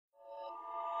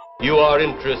You are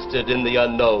interested in the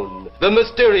unknown, the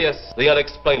mysterious, the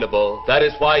unexplainable. That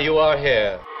is why you are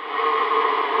here.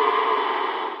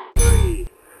 3,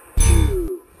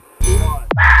 2, 1.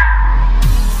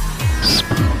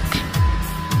 Spook.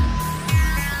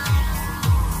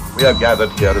 We are gathered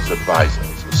here as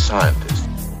advisors, as scientists.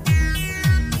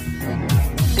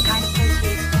 The kind of place we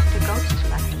expect a ghost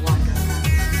like to wander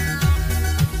around.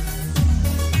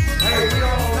 Hey, we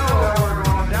all know that we're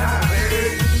gonna die,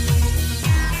 baby.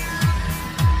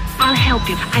 I'll help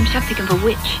you. I'm something of a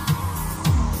witch.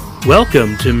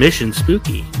 Welcome to Mission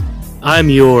Spooky. I'm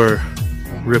your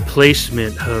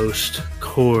replacement host,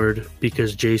 Cord,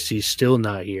 because JC's still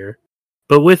not here.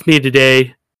 But with me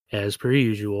today, as per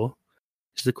usual,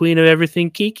 is the queen of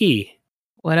everything, Kiki.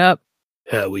 What up?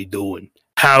 How we doing?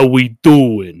 How we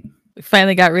doing? We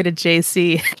finally got rid of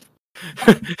JC.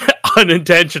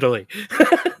 Unintentionally.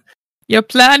 Your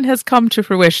plan has come to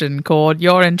fruition, Cord.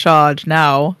 You're in charge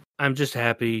now. I'm just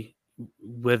happy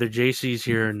whether JC's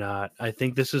here or not. I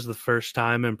think this is the first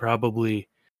time in probably,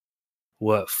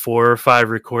 4 or 5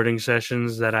 recording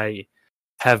sessions that I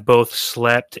have both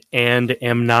slept and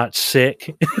am not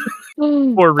sick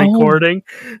for recording.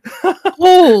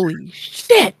 Holy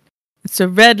shit! It's a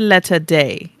red letter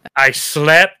day. I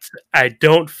slept. I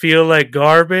don't feel like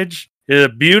garbage. It's a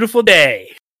beautiful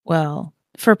day. Well,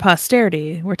 for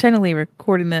posterity, we're technically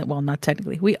recording that. Well, not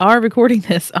technically. We are recording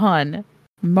this on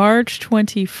March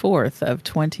 24th of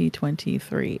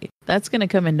 2023. That's going to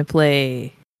come into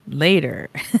play later.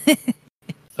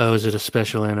 Oh, is it a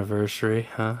special anniversary,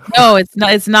 huh? No, it's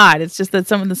not. It's not. It's just that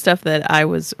some of the stuff that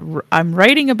I'm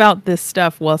writing about this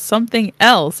stuff while something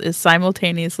else is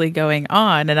simultaneously going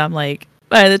on. And I'm like,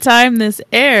 by the time this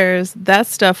airs, that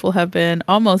stuff will have been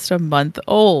almost a month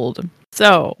old.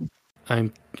 So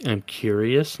I'm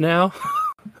curious now.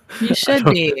 You should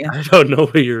be. I don't know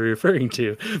what you're referring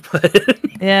to, but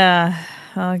yeah,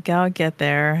 I'll get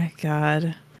there.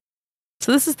 God.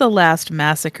 So this is the last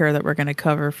Massacre that we're going to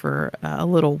cover for a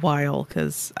little while,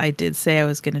 because I did say I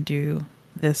was going to do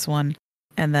this one,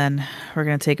 and then we're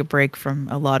going to take a break from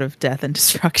a lot of death and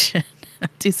destruction.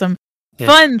 Do some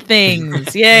fun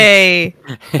things. Yay!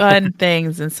 Fun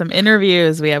things and some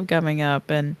interviews we have coming up.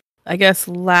 And I guess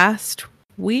last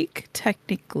week,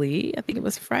 technically, I think it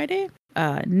was Friday,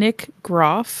 Nick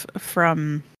Groff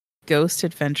from Ghost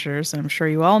Adventures. I'm sure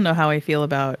you all know how I feel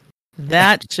about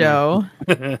that show.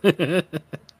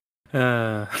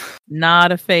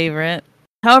 Not a favorite.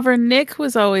 However, Nick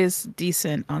was always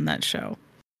decent on that show.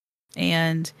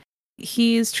 And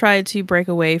he's tried to break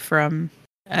away from,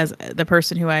 as the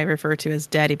person who I refer to as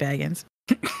Daddy Baggins.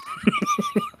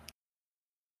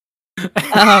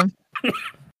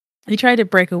 He tried to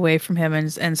break away from him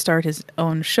and start his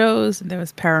own shows. There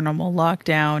was Paranormal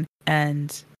Lockdown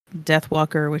and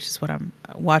Deathwalker, which is what I'm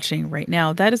watching right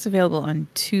now. That is available on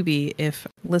Tubi if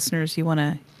listeners, you want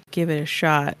to give it a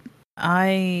shot.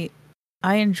 I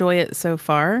enjoy it so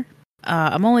far.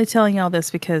 I'm only telling y'all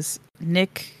this because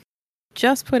Nick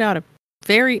just put out a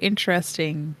very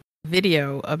interesting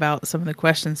video about some of the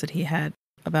questions that he had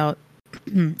about,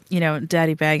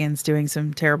 Daddy Baggins doing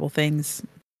some terrible things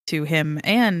to him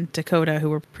and Dakota, who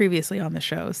were previously on the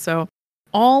show. So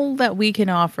all that we can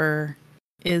offer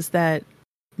is that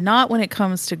not when it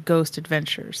comes to Ghost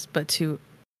Adventures, but to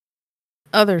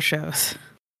other shows.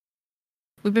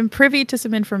 We've been privy to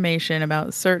some information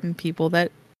about certain people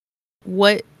that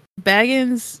what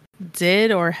Baggins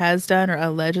did or has done or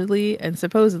allegedly and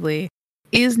supposedly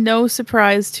is no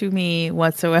surprise to me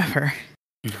whatsoever.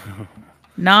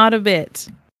 Not a bit.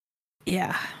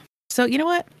 Yeah. So you know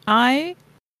what? I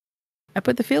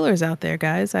put the feelers out there,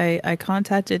 guys. I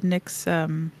contacted Nick's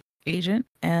agent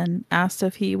and asked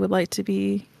if he would like to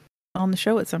be on the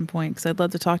show at some point, because I'd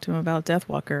love to talk to him about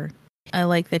Deathwalker. I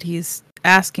like that he's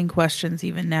asking questions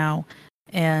even now,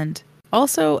 and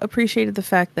also appreciated the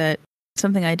fact that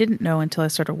something I didn't know until I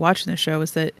started watching the show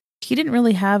is that he didn't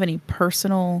really have any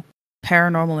personal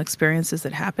paranormal experiences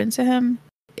that happened to him.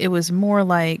 It was more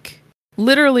like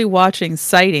literally watching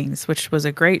Sightings, which was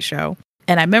a great show.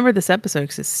 And I remember this episode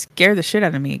because it scared the shit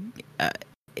out of me.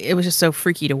 It was just so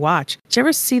freaky to watch. Did you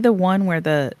ever see the one where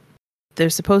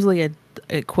there's supposedly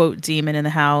a quote demon in the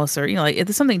house, or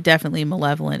there's something definitely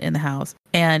malevolent in the house,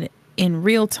 and in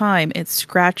real time it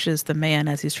scratches the man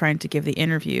as he's trying to give the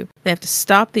interview. They have to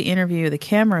stop the interview. The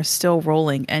camera is still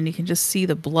rolling, and you can just see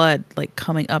the blood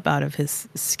coming up out of his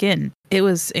skin. It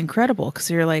was incredible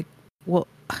because you're like, well,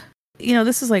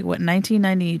 this is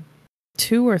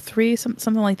 1992 or 3,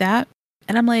 something like that.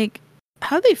 And I'm like,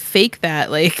 how do they fake that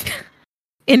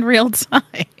in real time?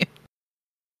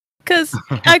 Because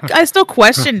I still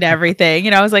questioned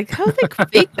everything. I was like, how do they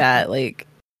fake that?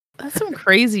 That's some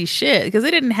crazy shit because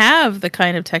they didn't have the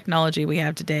kind of technology we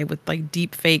have today with like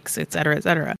deep fakes, et cetera, et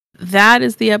cetera. That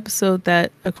is the episode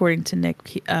that, according to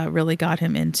Nick, really got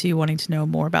him into wanting to know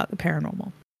more about the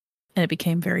paranormal. And it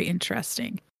became very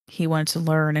interesting. He wanted to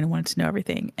learn and wanted to know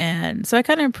everything. And so I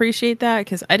kind of appreciate that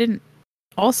because I did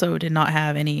not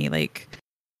have any like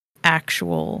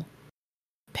actual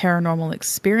paranormal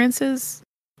experiences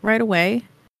right away.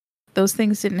 Those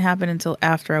things didn't happen until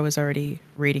after I was already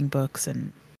reading books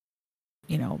and,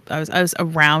 you know, I was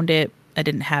around it. I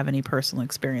didn't have any personal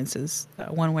experiences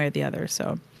one way or the other.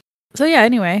 So yeah,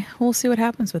 anyway, we'll see what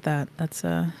happens with that. That's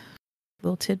a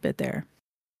little tidbit there.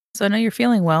 So I know you're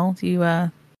feeling well. Do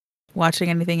you watching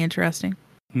anything interesting?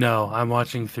 No, I'm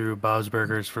watching through Bob's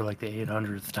Burgers for like the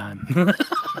 800th time.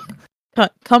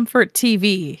 Comfort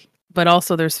TV, but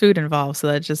also there's food involved, so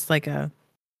that's just like a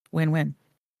win-win.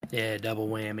 Yeah, double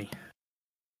whammy.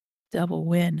 Double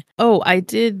win. Oh, I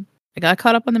got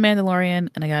caught up on The Mandalorian,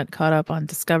 and I got caught up on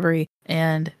Discovery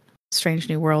and Strange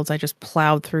New Worlds. I just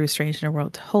plowed through Strange New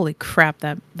Worlds. Holy crap,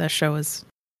 that show is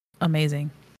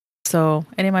amazing. So,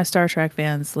 any of my Star Trek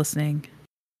fans listening,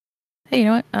 hey, you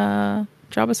know what?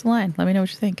 Drop us a line. Let me know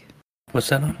what you think. What's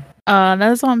that on?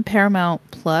 That is on Paramount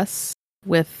Plus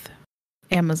with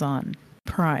Amazon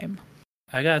Prime.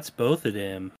 I got both of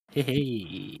them.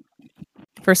 Hey.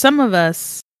 For some of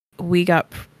us, we got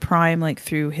Prime like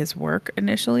through his work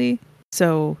initially.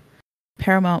 So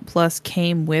Paramount Plus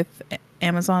came with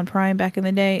Amazon Prime back in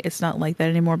the day. It's not like that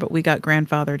anymore, but we got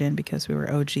grandfathered in because we were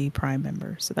OG Prime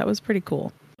members. So that was pretty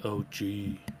cool.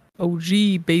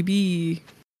 OG, baby.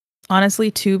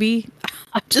 Honestly, Tubi,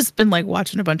 I've just been like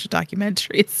watching a bunch of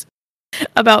documentaries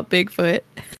about Bigfoot.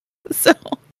 So,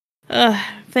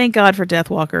 thank God for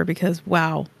Deathwalker because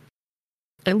wow,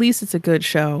 at least it's a good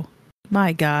show.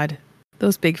 My God,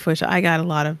 those Bigfoot, I got a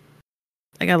lot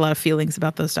of feelings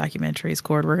about those documentaries.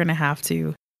 Cord, we're gonna have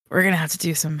to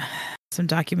do some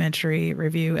documentary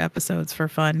review episodes for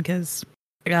fun because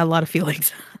I got a lot of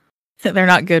feelings. They're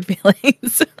not good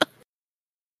feelings.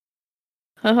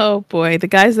 Oh boy, the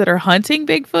guys that are hunting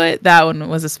Bigfoot, that one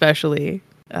was especially,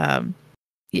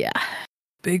 yeah.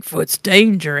 Bigfoot's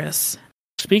dangerous.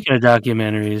 Speaking of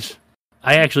documentaries,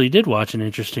 I actually did watch an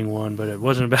interesting one, but it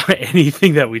wasn't about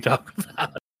anything that we talk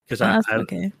about. Because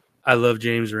I love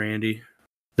James Randi,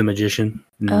 the magician.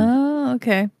 Oh,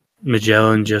 okay.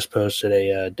 Magellan just posted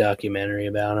a documentary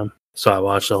about him, so I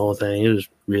watched the whole thing. It was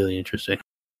really interesting.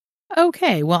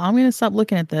 Okay, well, I'm gonna stop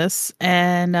looking at this,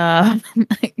 and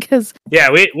because we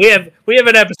have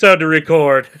an episode to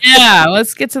record. Yeah,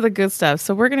 let's get to the good stuff.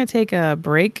 So we're gonna take a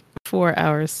break for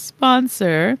our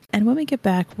sponsor, and when we get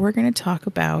back, we're gonna talk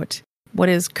about what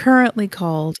is currently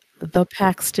called the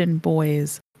Paxton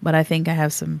Boys, but I think I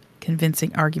have some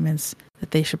convincing arguments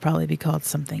that they should probably be called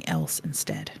something else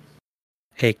instead.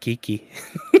 Hey, Kiki.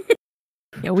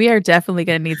 Yeah, we are definitely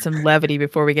gonna need some levity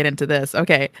before we get into this.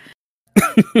 Okay.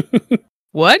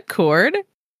 What, Cord?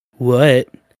 What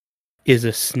is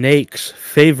a snake's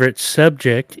favorite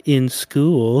subject in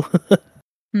school?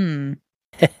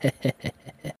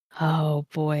 Oh,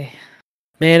 boy.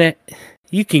 Man,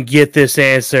 you can get this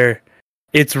answer.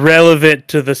 It's relevant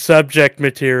to the subject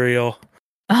material.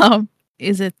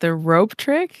 Is it the rope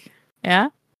trick? Yeah?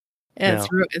 No,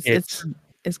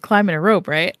 it's climbing a rope,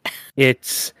 right?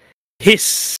 It's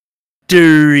history.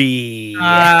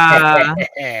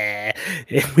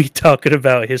 We talking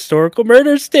about historical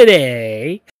murders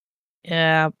today.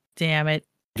 Yeah, damn it.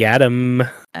 Got him.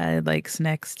 I like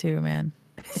snacks too, man.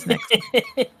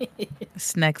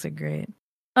 Snacks are great.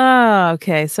 Oh,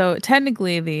 okay. So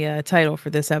technically the title for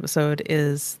this episode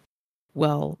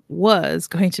was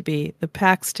going to be the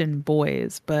Paxton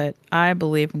Boys, but I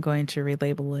believe I'm going to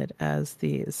relabel it as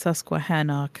the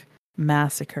Susquehannock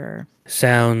Massacre.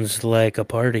 Sounds like a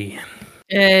party.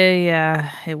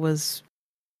 Yeah, it was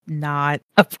not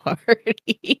a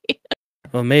party.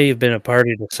 Well, it may have been a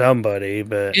party to somebody,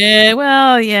 but...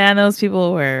 Yeah, those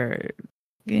people were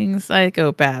being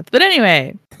psychopaths. But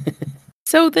anyway,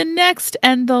 so the next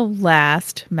and the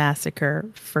last massacre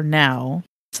for now,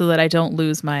 so that I don't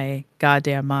lose my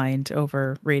goddamn mind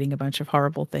over reading a bunch of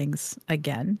horrible things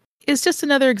again, is just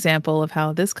another example of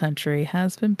how this country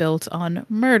has been built on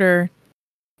murder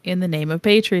in the name of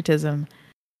patriotism.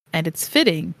 And it's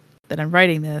fitting that I'm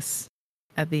writing this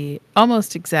at the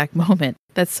almost exact moment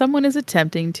that someone is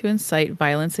attempting to incite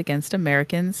violence against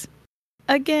Americans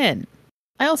again.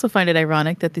 I also find it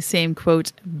ironic that the same,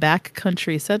 quote,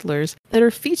 backcountry settlers that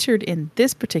are featured in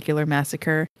this particular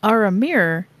massacre are a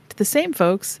mirror to the same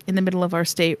folks in the middle of our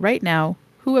state right now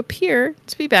who appear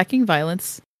to be backing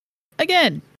violence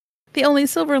again. The only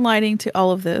silver lining to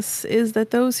all of this is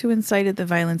that those who incited the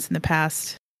violence in the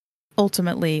past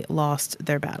ultimately lost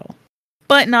their battle,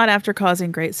 but not after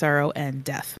causing great sorrow and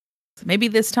death. So maybe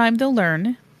this time they'll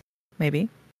learn. Maybe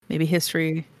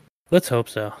history Let's hope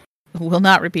so. will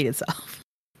not repeat itself.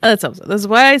 Let's hope so. This is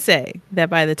why I say that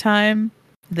by the time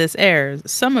this airs,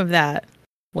 some of that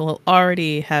will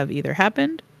already have either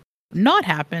happened, not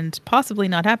happened, possibly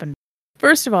not happened.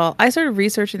 First of all, I started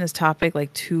researching this topic like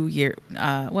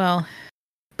about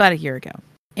a year ago.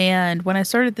 And when I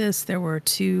started this, there were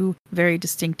two very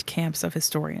distinct camps of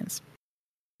historians.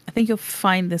 I think you'll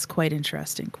find this quite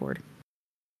interesting, Cord.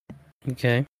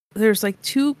 Okay. There's like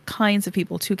two kinds of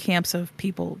people, two camps of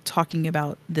people talking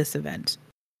about this event.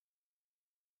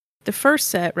 The first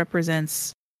set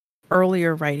represents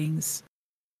earlier writings,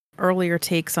 earlier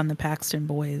takes on the Paxton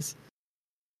boys.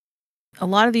 A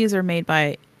lot of these are made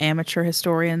by amateur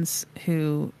historians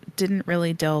who didn't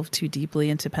really delve too deeply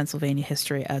into Pennsylvania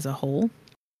history as a whole.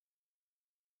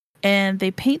 And they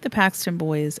paint the Paxton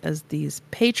boys as these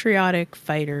patriotic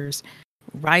fighters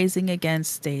rising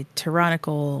against a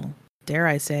tyrannical, dare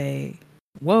I say,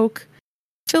 woke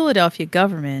Philadelphia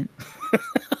government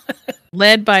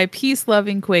led by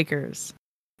peace-loving Quakers.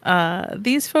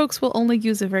 These folks will only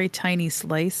use a very tiny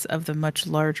slice of the much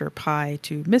larger pie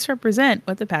to misrepresent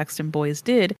what the Paxton boys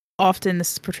did. Often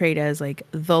this is portrayed as like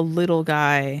the little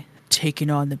guy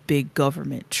taking on the big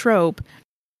government trope.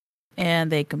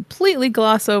 And they completely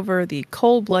gloss over the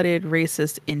cold-blooded,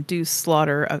 racist, induced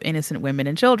slaughter of innocent women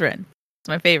and children. It's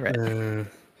my favorite.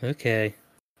 Okay.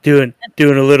 Doing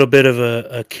a little bit of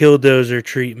a killdozer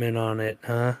treatment on it,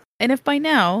 huh? And if by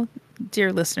now,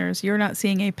 dear listeners, you're not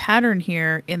seeing a pattern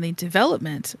here in the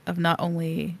development of not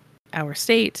only our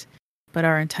state, but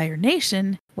our entire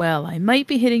nation, well, I might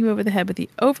be hitting you over the head with the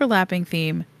overlapping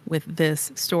theme with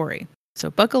this story.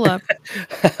 So buckle up.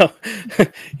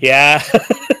 Yeah.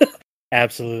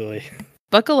 Absolutely.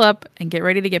 Buckle up and get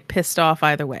ready to get pissed off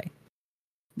either way.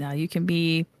 Now, you can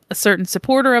be a certain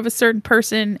supporter of a certain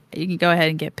person. You can go ahead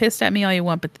and get pissed at me all you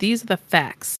want, but these are the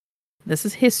facts. This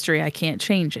is history. I can't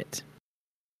change it.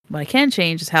 What I can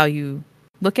change is how you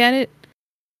look at it,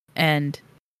 and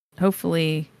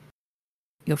hopefully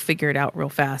you'll figure it out real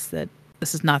fast that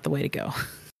this is not the way to go.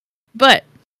 But,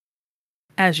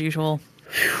 as usual,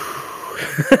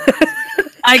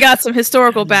 I got some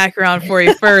historical background for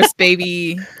you first,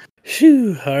 baby.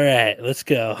 Phew, all right, let's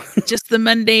go. Just the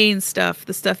mundane stuff,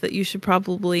 the stuff that you should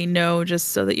probably know just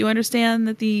so that you understand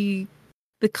that the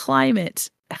climate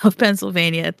of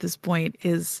Pennsylvania at this point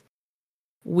is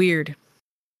weird.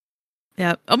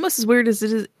 Yeah, almost as weird as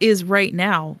it is right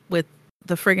now with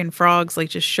the friggin' frogs like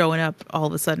just showing up all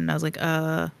of a sudden. I was like,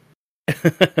 aren't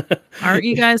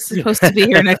you guys supposed to be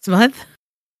here next month?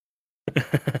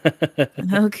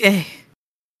 Okay.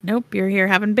 Nope, you're here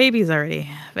having babies already.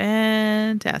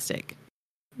 Fantastic.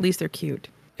 At least they're cute.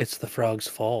 It's the frog's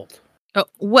fault. Oh,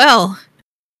 well,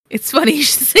 it's funny you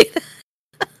should say that.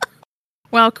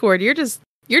 Wow, Cord, you're just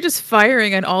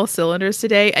firing on all cylinders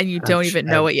today, and you don't even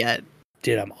know it yet.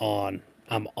 Dude, I'm on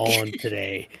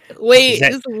today. Wait,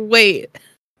 just wait.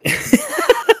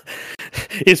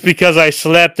 It's because I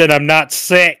slept and I'm not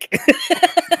sick.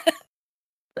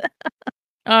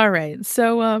 All right,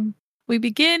 so we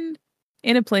begin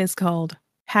in a place called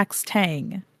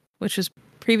Paxton, which was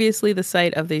previously the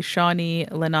site of the Shawnee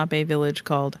Lenape village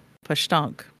called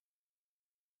Paxton.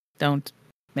 Don't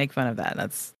make fun of that.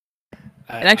 That's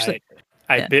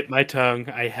I bit my tongue.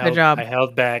 I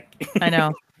held back. I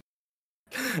know.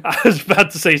 I was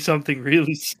about to say something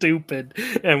really stupid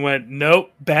and went,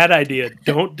 nope, bad idea.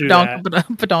 Don't do that.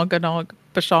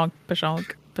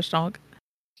 Pashonk.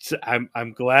 So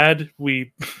I'm glad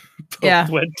we both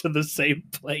went to the same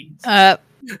place.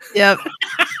 Yep.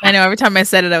 I know. Every time I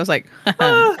said it, I was like,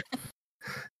 I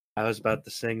was about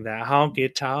to sing that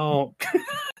honky tonk.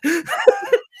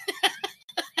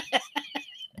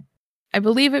 I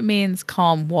believe it means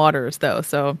calm waters, though.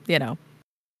 So, you know.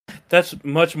 That's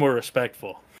much more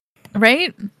respectful.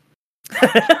 Right?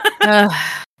 God.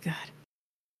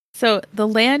 So the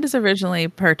land is originally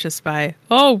purchased by,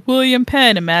 William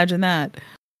Penn. Imagine that.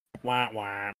 Wah,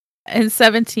 wah. In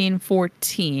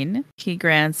 1714, he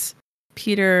grants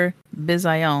Peter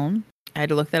Bisaillon. I had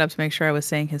to look that up to make sure I was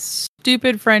saying his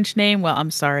stupid French name. Well,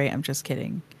 I'm sorry. I'm just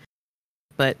kidding.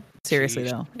 But seriously,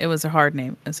 though, it was a hard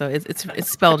name. And so it's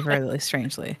spelled very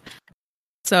strangely.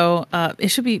 So it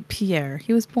should be Pierre.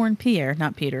 He was born Pierre,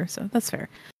 not Peter. So that's fair.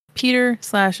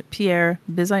 Peter/Pierre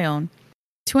Bisaillon,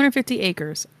 250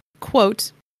 acres.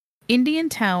 Quote, Indian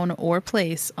town or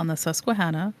place on the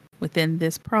Susquehanna within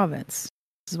this province.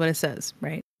 This is what it says,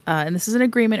 right? And this is an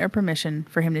agreement or permission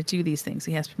for him to do these things.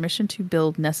 He has permission to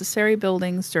build necessary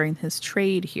buildings during his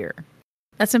trade here.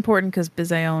 That's important because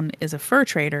Bizayon is a fur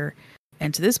trader,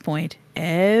 and to this point,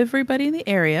 everybody in the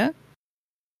area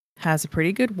has a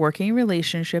pretty good working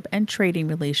relationship and trading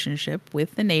relationship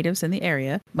with the natives in the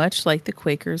area, much like the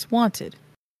Quakers wanted.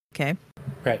 Okay?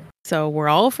 Right. So we're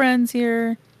all friends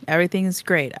here. Everything is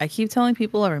great. I keep telling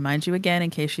people, I'll remind you again in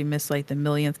case you missed like the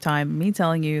millionth time, me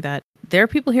telling you that there are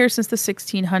people here since the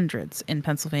 1600s in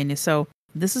Pennsylvania. So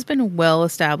this has been well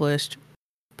established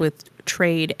with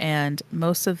trade, and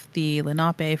most of the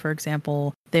Lenape, for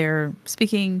example, they're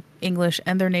speaking English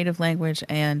and their native language,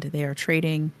 and they are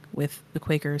trading with the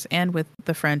Quakers and with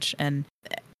the French, and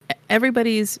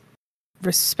everybody's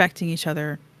respecting each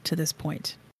other to this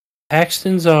point.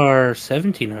 Paxtons are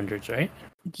 1700s, right?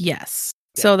 Yes.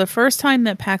 Yeah. So the first time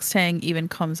that Paxton even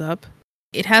comes up,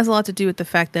 it has a lot to do with the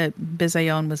fact that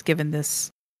Bizayon was given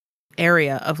this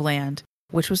area of land,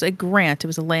 which was a grant. It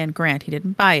was a land grant. He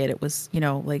didn't buy it. It was,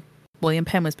 like William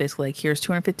Penn was basically like, here's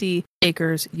 250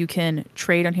 acres. You can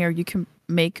trade on here. You can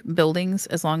make buildings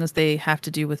as long as they have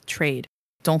to do with trade.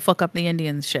 Don't fuck up the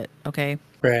Indians shit, okay?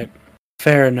 Right.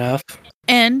 Fair enough.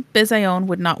 And Bizayon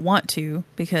would not want to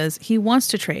because he wants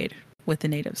to trade with the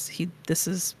natives.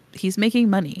 He's making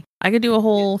money. I could do a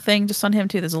whole thing just on him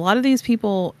too. There's a lot of these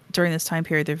people during this time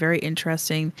period. They're very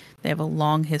interesting. They have a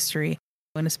long history.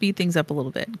 I'm going to speed things up a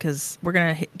little bit because we're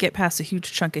going to get past a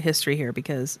huge chunk of history here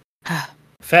because...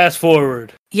 Fast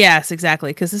forward. Yes,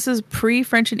 exactly. Because this is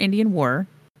pre-French and Indian War.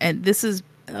 And this is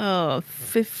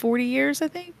 40 years, I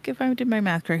think, if I did my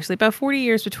math correctly. About 40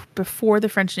 years before the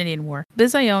French and Indian War.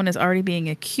 Bizayon is already being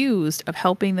accused of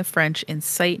helping the French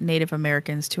incite Native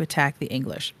Americans to attack the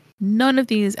English. None of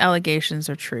these allegations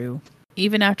are true.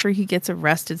 Even after he gets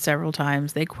arrested several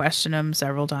times, they question him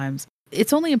several times.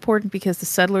 It's only important because the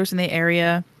settlers in the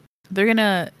area, they're going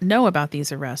to know about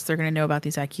these arrests. They're going to know about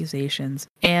these accusations.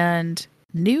 And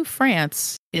New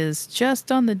France is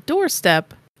just on the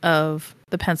doorstep of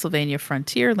the Pennsylvania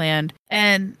frontier land.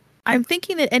 And I'm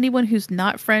thinking that anyone who's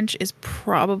not French is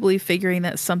probably figuring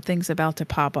that something's about to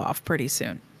pop off pretty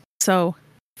soon. So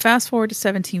fast forward to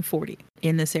 1740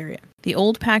 in this area. The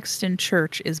old Paxton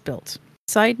Church is built.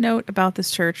 Side note about this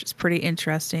church is pretty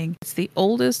interesting. It's the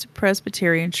oldest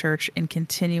Presbyterian church in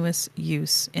continuous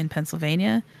use in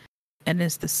Pennsylvania and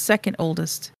is the second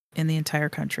oldest in the entire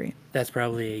country. That's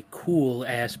probably a cool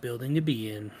ass building to be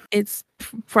in. It's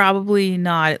probably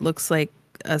not. It looks like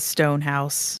a stone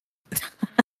house.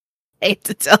 Hate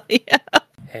to tell you.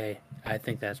 Hey, I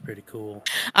think that's pretty cool.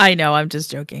 I know, I'm just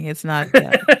joking. It's not,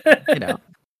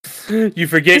 You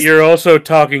forget you're also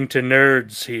talking to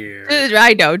nerds here.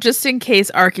 I know, just in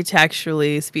case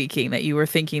architecturally speaking that you were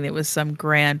thinking it was some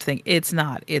grand thing. It's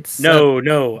not. It's no.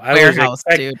 warehouse,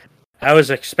 dude. I was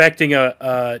expecting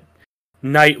a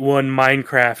Night One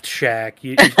Minecraft shack.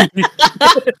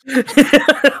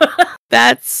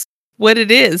 That's what it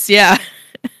is. Yeah,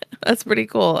 that's pretty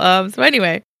cool. So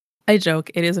anyway, I joke.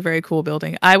 It is a very cool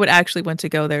building. I would actually want to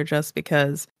go there just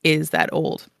because it is that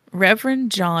old.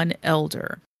 Reverend John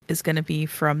Elder is going to be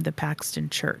from the Paxton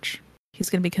Church. He's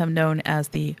going to become known as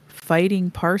the Fighting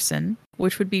Parson,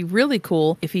 which would be really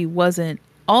cool if he wasn't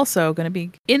also going to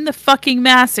be in the fucking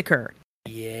massacre.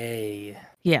 Yay.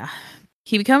 Yeah.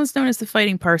 He becomes known as the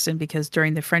Fighting Parson because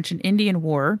during the French and Indian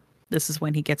War, this is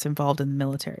when he gets involved in the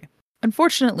military.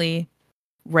 Unfortunately,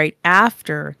 right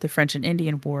after the French and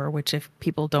Indian War, which if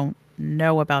people don't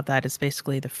know about that, is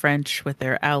basically the French with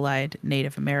their allied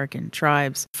Native American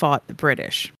tribes fought the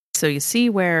British. So you see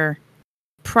where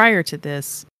prior to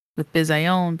this, with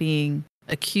Bizayon being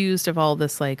accused of all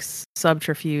this like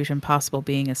subterfuge and possible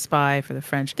being a spy for the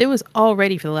French, there was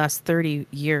already for the last 30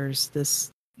 years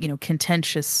this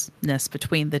contentiousness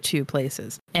between the two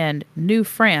places. And New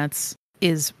France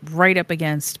is right up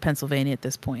against Pennsylvania at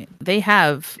this point. They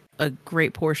have a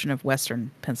great portion of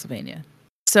Western Pennsylvania.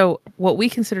 So what we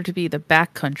consider to be the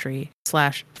backcountry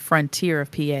 / frontier of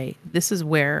PA, this is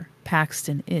where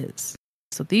Paxton is.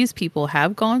 So these people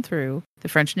have gone through the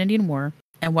French and Indian War,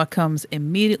 and what comes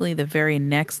immediately the very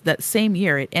next, that same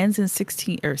year, it ends in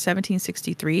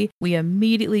 1763, we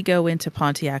immediately go into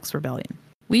Pontiac's Rebellion.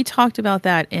 We talked about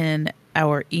that in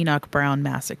our Enoch Brown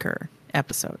Massacre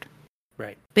episode.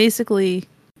 Right. Basically,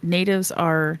 natives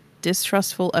are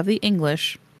distrustful of the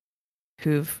English,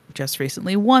 who've just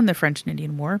recently won the French and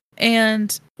Indian War.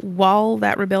 And while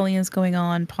that rebellion is going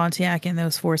on, Pontiac and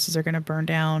those forces are going to burn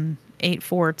down 8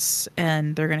 forts,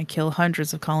 and they're going to kill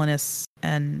hundreds of colonists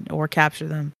or capture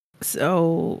them.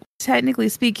 So, technically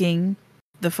speaking,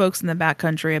 the folks in the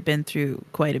backcountry have been through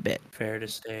quite a bit. Fair to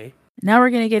say. Now we're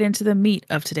going to get into the meat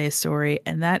of today's story,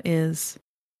 and that is,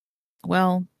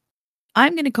 well,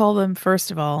 I'm going to call them,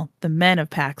 first of all, the men of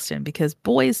Paxton, because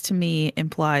boys to me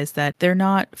implies that they're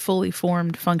not fully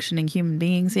formed, functioning human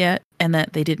beings yet, and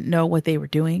that they didn't know what they were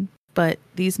doing. But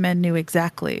these men knew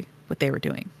exactly what they were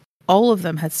doing. All of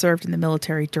them had served in the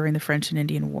military during the French and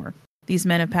Indian War. These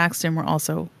men of Paxton were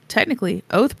also technically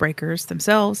oath breakers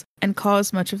themselves and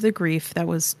caused much of the grief that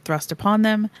was thrust upon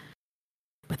them,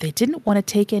 but they didn't want to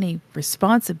take any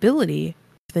responsibility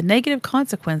for the negative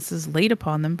consequences laid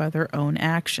upon them by their own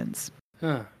actions.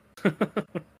 Huh. Does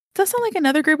that sound like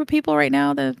another group of people right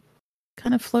now that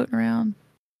kind of floating around?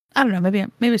 I don't know,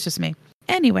 maybe it's just me.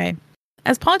 Anyway,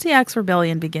 as Pontiac's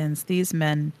rebellion begins, these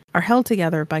men are held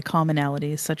together by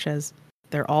commonalities such as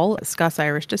they're all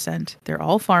Scots-Irish descent, they're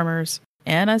all farmers,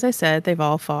 and as I said, they've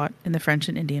all fought in the French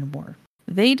and Indian War.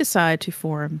 They decide to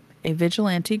form a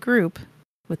vigilante group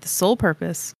with the sole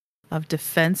purpose of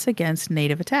defense against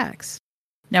native attacks.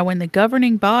 Now, when the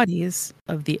governing bodies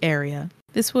of the area,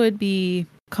 this would be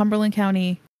Cumberland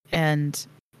County and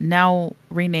now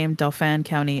renamed Dauphin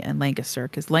County and Lancaster,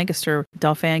 because Lancaster,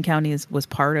 Dauphin County was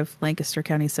part of Lancaster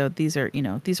County. So these are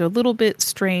a little bit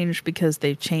strange because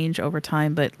they change over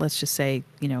time, but let's just say,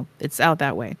 it's out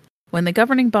that way. When the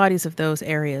governing bodies of those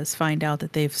areas find out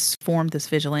that they've formed this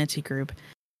vigilante group,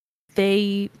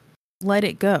 they let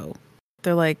it go.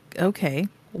 They're like, okay,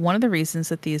 one of the reasons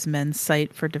that these men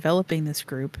cite for developing this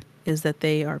group is that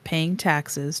they are paying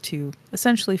taxes to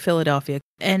essentially Philadelphia,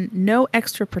 and no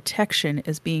extra protection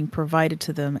is being provided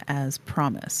to them as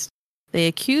promised. They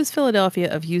accuse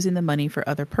Philadelphia of using the money for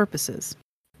other purposes.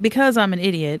 Because I'm an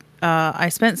idiot, I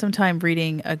spent some time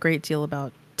reading a great deal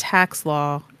about tax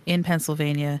law in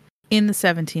Pennsylvania in the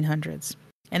 1700s.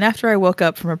 And after I woke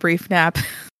up from a brief nap,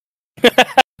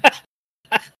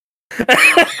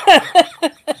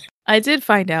 I did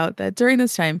find out that during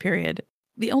this time period,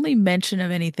 the only mention of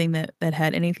anything that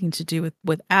had anything to do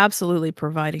with absolutely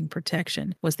providing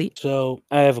protection was the... So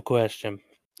I have a question.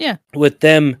 Yeah. With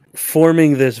them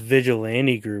forming this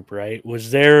vigilante group, right? Was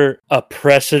there a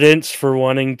precedence for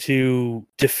wanting to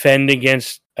defend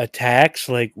against attacks?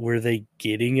 Like, were they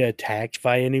getting attacked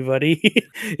by anybody?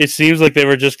 It seems like they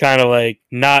were just kind of like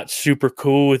not super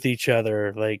cool with each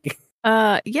other. Like,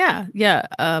 yeah.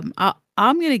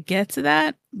 I'm gonna get to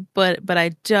that, but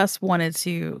I just wanted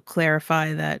to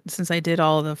clarify that since I did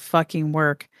all the fucking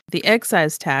work, the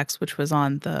excise tax, which was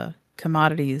on the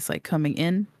commodities like coming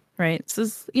in, right? So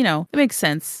it makes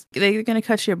sense. They're gonna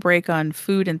cut you a break on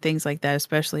food and things like that,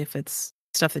 especially if it's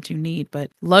stuff that you need.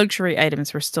 But luxury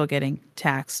items were still getting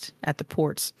taxed at the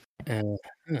ports.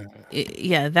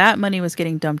 Yeah, that money was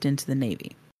getting dumped into the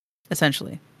Navy,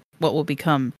 essentially, what will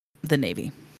become the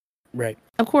Navy. right.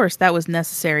 Of course, that was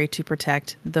necessary to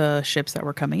protect the ships that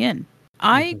were coming in.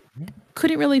 I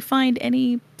couldn't really find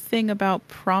anything about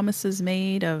promises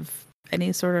made of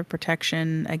any sort of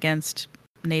protection against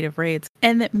native raids.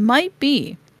 And it might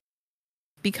be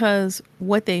because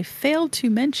what they failed to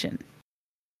mention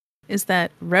is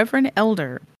that Reverend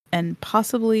Elder and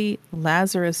possibly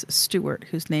Lazarus Stewart,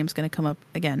 whose name's going to come up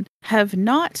again, have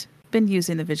not been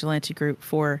using the vigilante group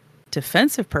for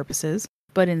defensive purposes,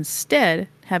 but instead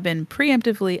have been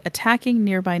preemptively attacking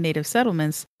nearby native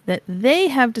settlements that they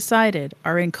have decided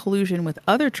are in collusion with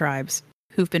other tribes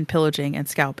who've been pillaging and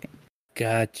scalping.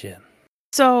 Gotcha.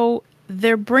 So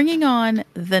they're bringing on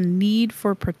the need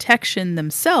for protection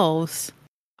themselves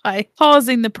by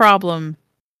causing the problem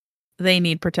they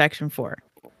need protection for.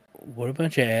 What a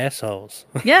bunch of assholes.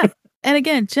 Yeah. And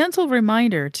again, gentle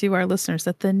reminder to our listeners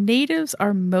that the natives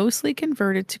are mostly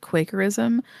converted to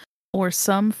Quakerism or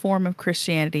some form of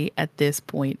Christianity at this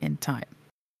point in time.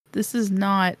 This is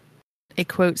not a,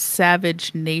 quote,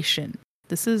 savage nation.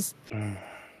 This is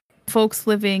folks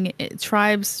living,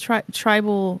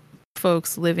 tribal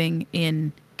folks living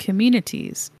in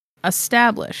communities,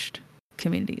 established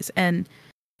communities, and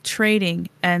trading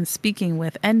and speaking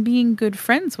with and being good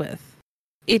friends with.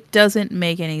 It doesn't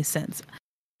make any sense.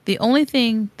 The only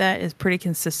thing that is pretty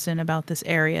consistent about this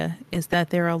area is that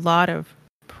there are a lot of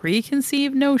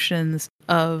preconceived notions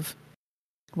of,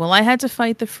 well, I had to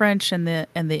fight the French and the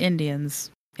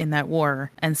Indians in that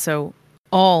war, and so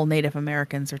all Native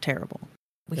Americans are terrible.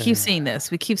 We keep seeing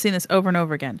this. We keep seeing this over and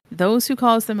over again. Those who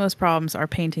cause the most problems are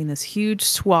painting this huge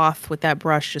swath with that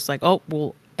brush, just like, oh,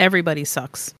 well, everybody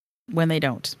sucks, when they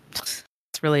don't. It's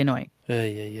really annoying.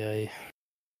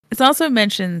 It's also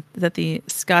mentioned that the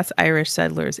Scots-Irish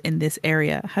settlers in this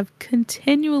area have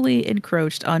continually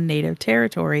encroached on native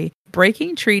territory,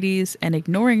 breaking treaties and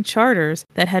ignoring charters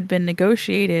that had been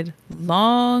negotiated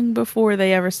long before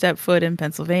they ever stepped foot in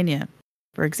Pennsylvania.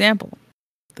 For example,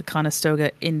 the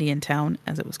Conestoga Indian Town,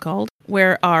 as it was called,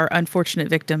 where our unfortunate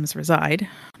victims reside,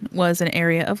 was an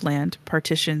area of land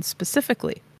partitioned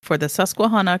specifically for the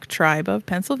Susquehannock tribe of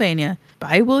Pennsylvania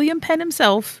by William Penn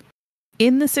himself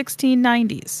in the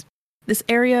 1690s. This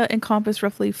area encompassed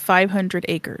roughly 500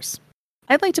 acres.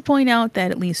 I'd like to point out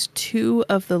that at least 2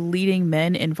 of the leading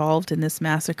men involved in this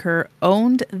massacre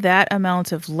owned that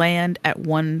amount of land at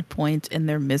one point in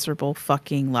their miserable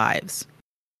fucking lives.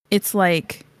 It's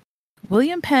like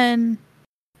William Penn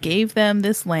gave them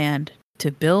this land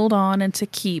to build on and to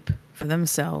keep for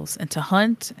themselves and to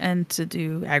hunt and to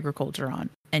do agriculture on.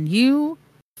 And you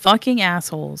fucking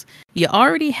assholes, you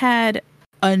already had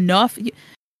enough.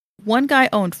 One guy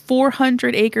owned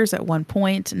 400 acres at one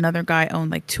point. Another guy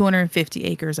owned like 250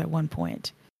 acres at one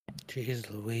point. Jeez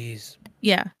Louise.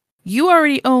 Yeah. You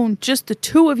already own, just the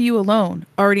 2 of you alone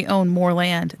already own more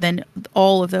land than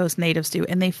all of those natives do.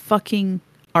 And they fucking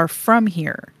are from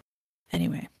here.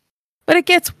 Anyway. But it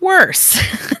gets worse.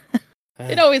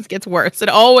 It always gets worse. It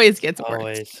always gets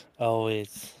worse.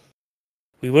 Always.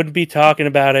 We wouldn't be talking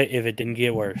about it if it didn't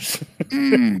get worse.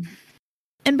 And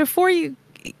before you...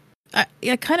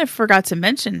 I kind of forgot to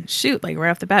mention, like right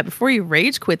off the bat, before you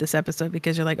rage quit this episode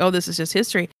because you're like, oh, this is just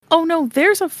history. Oh no,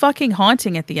 there's a fucking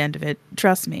haunting at the end of it.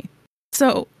 Trust me.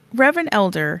 So, Reverend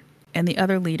Elder and the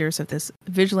other leaders of this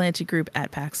vigilante group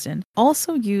at Paxton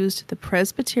also used the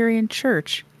Presbyterian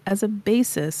Church as a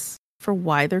basis for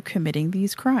why they're committing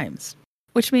these crimes.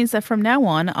 Which means that from now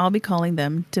on, I'll be calling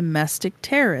them domestic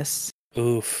terrorists.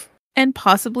 Oof. And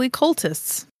possibly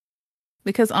cultists.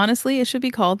 Because honestly, it should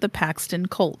be called the Paxton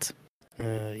Cult.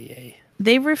 Yay.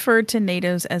 They referred to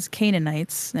natives as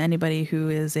Canaanites. Anybody who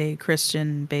is a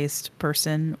Christian-based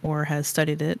person or has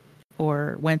studied it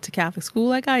or went to Catholic school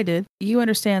like I did, you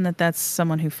understand that that's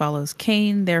someone who follows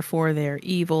Cain, therefore they're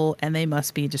evil and they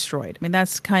must be destroyed. I mean,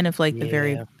 that's kind of like the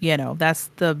very,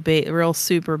 that's the real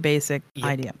super basic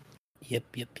idea.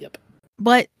 Yep.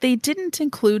 But they didn't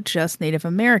include just Native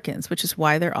Americans, which is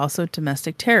why they're also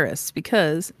domestic terrorists,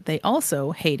 because they also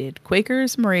hated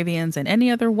Quakers, Moravians, and any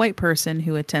other white person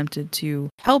who attempted to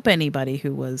help anybody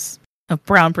who was of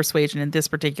brown persuasion in this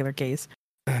particular case.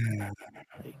 Oh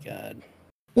my God.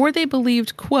 Or they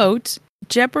believed, quote,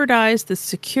 jeopardize the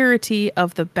security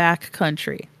of the back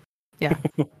country. Yeah.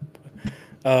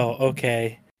 Oh,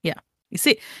 okay.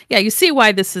 You see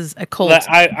why this is a cult.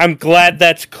 I'm glad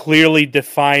that's clearly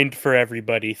defined for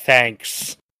everybody.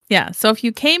 Thanks. Yeah, so if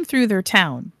you came through their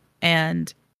town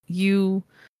and you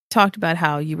talked about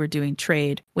how you were doing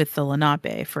trade with the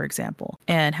Lenape, for example,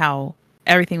 and how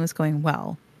everything was going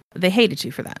well, they hated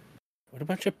you for that. What a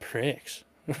bunch of pricks.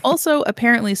 Also,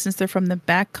 apparently, since they're from the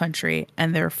back country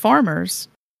and they're farmers,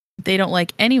 they don't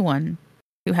like anyone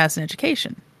who has an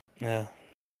education. Yeah.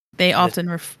 They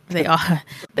often they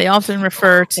often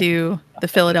refer to the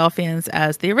Philadelphians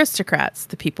as the aristocrats,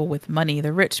 the people with money,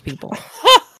 the rich people.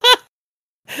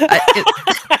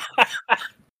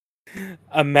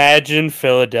 Imagine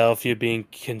Philadelphia being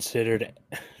considered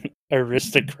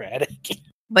aristocratic.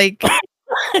 Like,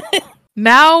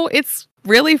 now it's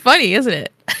really funny, isn't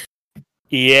it?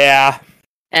 Yeah.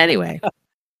 Anyway.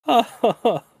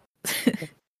 Oh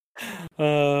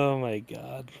my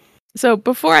God. So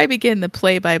before I begin the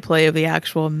play-by-play of the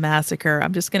actual massacre,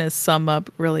 I'm just going to sum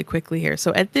up really quickly here.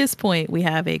 So at this point, we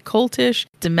have a cultish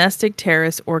domestic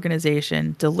terrorist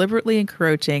organization deliberately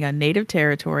encroaching on native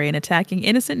territory and attacking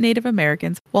innocent Native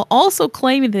Americans while also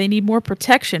claiming that they need more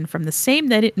protection from the same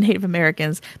Native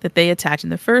Americans that they attacked in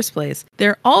the first place.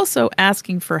 They're also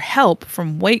asking for help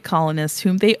from white colonists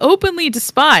whom they openly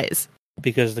despise.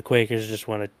 Because the Quakers just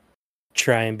want to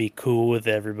try and be cool with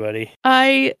everybody.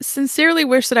 I sincerely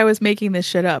wish that I was making this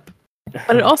shit up.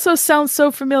 But it also sounds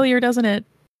so familiar, doesn't it?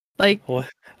 Like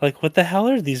what the hell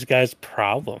are these guys'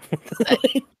 problem?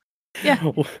 Yeah.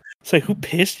 It's like, who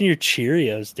pissed in your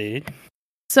Cheerios, dude?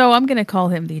 So I'm going to call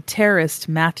him the terrorist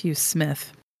Matthew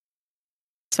Smith.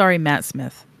 Sorry, Matt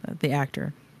Smith, the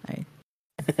actor.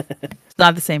 It's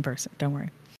not the same person, don't worry.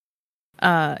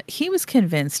 He was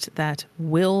convinced that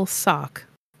Will Sock,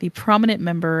 the prominent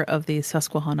member of the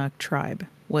Susquehannock tribe,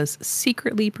 was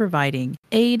secretly providing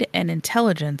aid and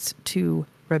intelligence to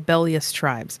rebellious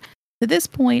tribes. To this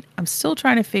point, I'm still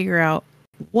trying to figure out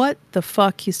what the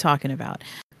fuck he's talking about.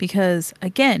 Because,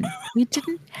 again, we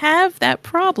didn't have that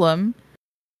problem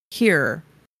here.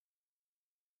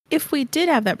 If we did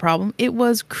have that problem, it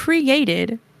was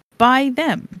created by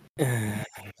them.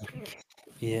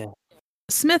 Yeah.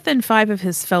 Smith and 5 of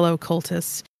his fellow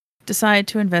cultists decide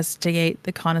to investigate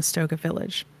the Conestoga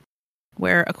village,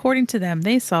 where, according to them,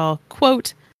 they saw,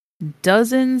 quote,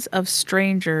 dozens of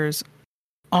strangers,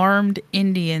 armed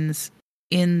Indians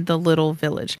in the little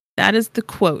village. That is the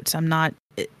quote.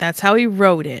 That's how he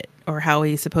wrote it. or how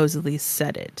he supposedly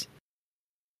said it.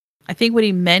 I think what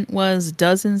he meant was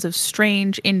dozens of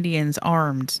strange Indians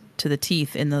armed to the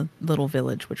teeth in the little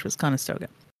village, which was Conestoga.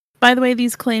 By the way,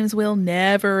 these claims will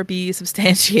never be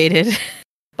substantiated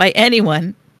by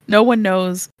anyone. No one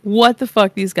knows what the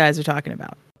fuck these guys are talking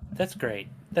about. That's great.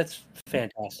 That's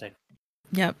fantastic.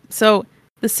 Yep. So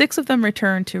the 6 of them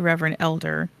return to Reverend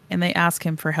Elder, and they ask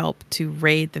him for help to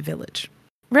raid the village.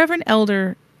 Reverend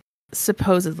Elder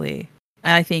supposedly,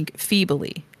 and I think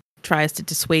feebly, tries to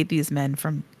dissuade these men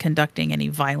from conducting any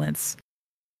violence,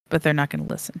 but they're not going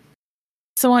to listen.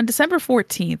 So on December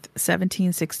 14th,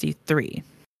 1763,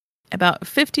 about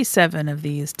 57 of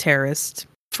these terrorists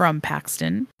from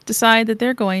Paxton decide that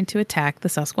they're going to attack the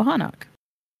Susquehannock.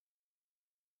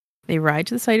 They ride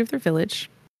to the site of their village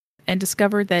and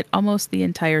discovered that almost the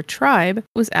entire tribe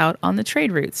was out on the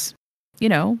trade routes. You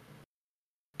know,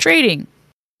 trading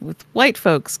with white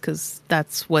folks, because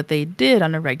that's what they did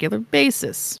on a regular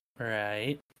basis.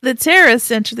 Right. The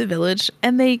terrorists enter the village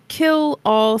and they kill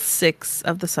all 6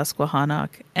 of the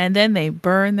Susquehannock, and then they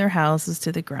burn their houses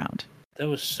to the ground. That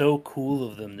was so cool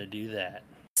of them to do that.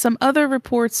 Some other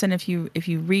reports, and if you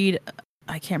read,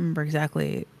 I can't remember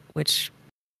exactly which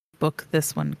book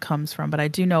this one comes from, but I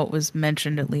do know it was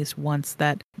mentioned at least once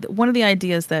that one of the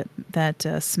ideas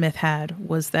that Smith had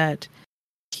was that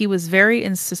he was very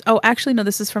oh, actually, no,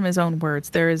 this is from his own words.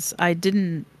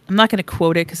 I'm not going to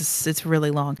quote it because it's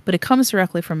really long, but it comes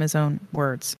directly from his own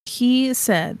words. He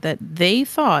said that they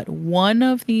thought one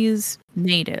of these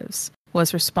natives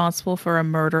was responsible for a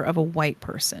murder of a white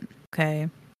person. Okay.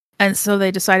 And so they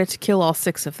decided to kill all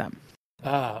 6 of them.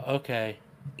 Ah, okay.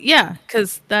 Yeah,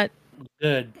 because that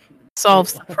Good.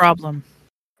 solves the problem.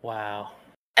 Wow.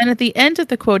 And at the end of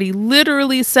the quote, he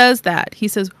literally says that. He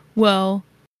says, well,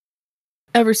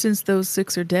 ever since those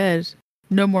 6 are dead,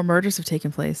 no more murders have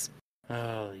taken place.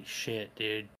 Holy shit,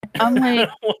 dude. I'm like,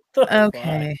 What the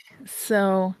okay,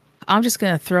 so I'm just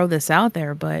going to throw this out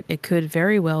there, but it could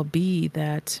very well be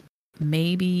that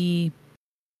maybe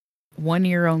one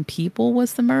of your own people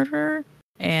was the murderer,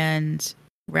 and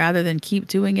rather than keep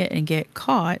doing it and get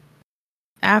caught,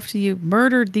 after you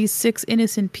murdered these 6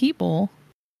 innocent people,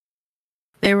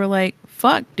 they were like,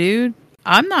 fuck, dude,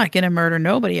 I'm not going to murder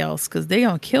nobody else because they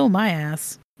going to kill my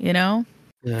ass, you know?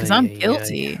 Because I'm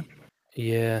guilty.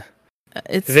 Yeah.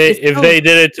 If If they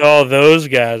did it to all those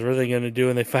guys, what are they going to do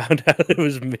when they found out it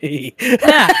was me?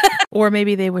 Yeah. Or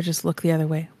maybe they would just look the other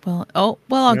way.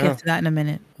 I'll get to that in a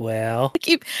minute. Well,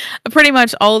 Pretty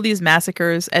much all of these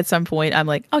massacres at some point, I'm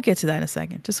like, I'll get to that in a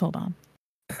second. Just hold on.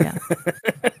 Yeah.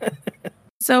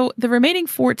 So the remaining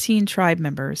 14 tribe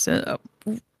members, I've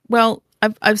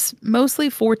mostly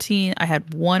 14. I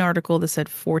had one article that said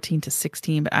 14 to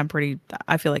 16, but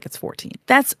I feel like it's 14.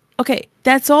 That's okay.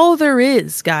 That's all there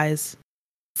is, guys.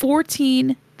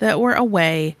 14 that were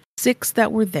away, 6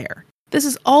 that were there. This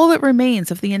is all that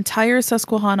remains of the entire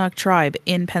Susquehannock tribe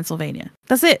in Pennsylvania.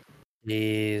 That's it.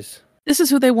 jeez. This is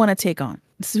who they want to take on.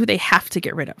 This is who they have to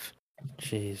get rid of.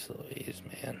 Jeez Louise,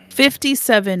 man.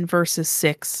 57 versus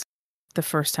 6 the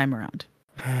first time around.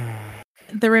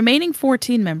 The remaining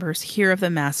 14 members hear of the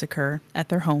massacre at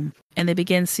their home, and they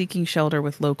begin seeking shelter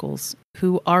with locals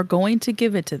who are going to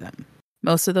give it to them.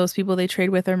 Most of those people they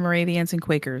trade with are Moravians and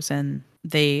Quakers, and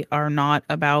they are not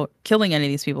about killing any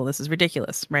of these people. This is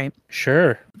ridiculous, right?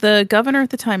 Sure. The governor at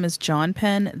the time is John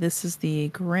Penn. This is the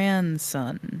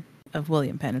grandson of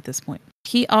William Penn at this point.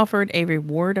 He offered a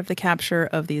reward of the capture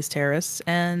of these terrorists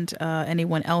and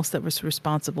anyone else that was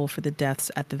responsible for the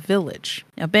deaths at the village.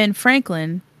 Now, Ben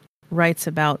Franklin writes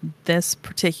about this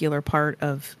particular part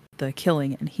of the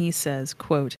killing, and he says,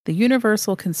 quote, "The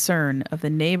universal concern of the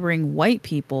neighboring white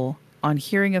people on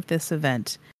hearing of this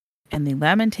event and the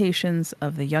lamentations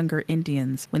of the younger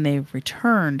Indians when they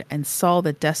returned and saw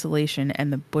the desolation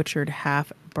and the butchered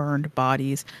half-burned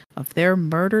bodies of their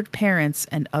murdered parents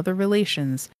and other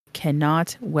relations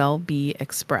cannot well be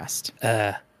expressed."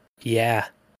 Yeah.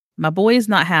 My boy is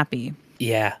not happy.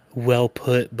 Yeah. Well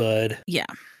put, bud. Yeah.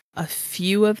 A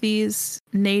few of these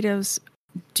natives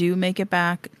do make it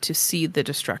back to see the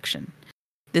destruction.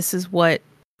 This is what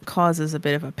causes a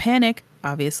bit of a panic,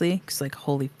 obviously, because like,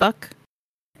 holy fuck.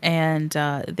 And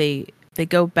they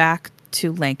go back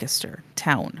to Lancaster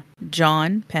town.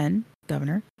 John Penn,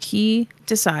 governor, he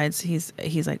decides, he's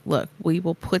like, look, we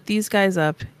will put these guys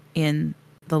up in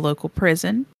the local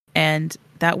prison, and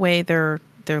that way they're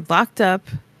locked up,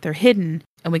 they're hidden,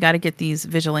 and we got to get these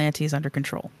vigilantes under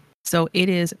control. So it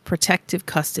is protective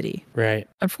custody. Right.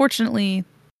 Unfortunately,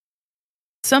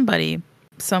 somebody,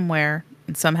 somewhere,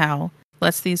 and somehow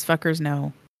lets these fuckers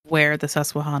know where the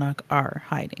Susquehannock are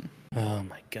hiding. Oh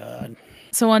my God.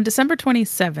 So on December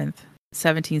 27th,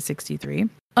 1763,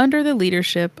 under the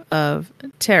leadership of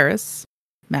Terrace,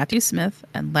 Matthew Smith,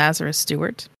 and Lazarus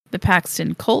Stewart, the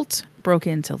Paxton cult broke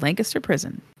into Lancaster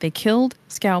Prison. They killed,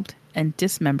 scalped, and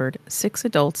dismembered 6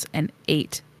 adults and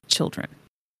 8 children.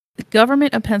 The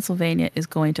government of Pennsylvania is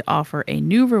going to offer a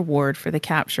new reward for the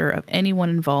capture of anyone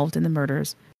involved in the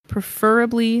murders,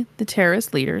 preferably the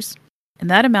terrorist leaders, and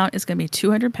that amount is going to be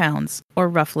 200 pounds, or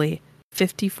roughly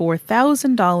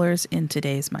 $54,000 in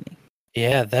today's money.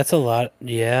 Yeah, that's a lot.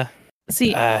 Yeah.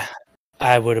 See,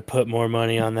 I would have put more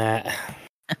money on that.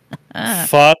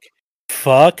 uh,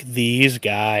 Fuck these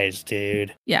guys,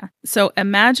 dude. yeah. So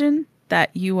imagine that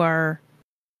you are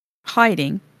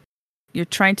hiding, you're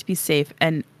trying to be safe,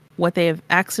 and what they have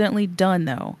accidentally done,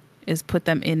 though, is put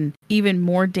them in even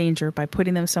more danger by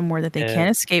putting them somewhere that they can't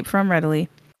escape from readily.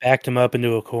 Backed them up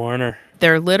into a corner.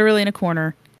 They're literally in a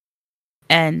corner,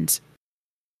 and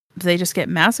they just get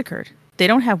massacred. They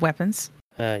don't have weapons.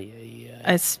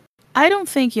 Yeah. I don't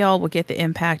think y'all will get the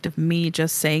impact of me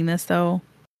just saying this, though.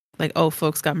 Like, oh,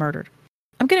 folks got murdered.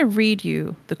 I'm going to read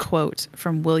you the quote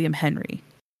from William Henry.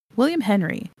 William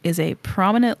Henry is a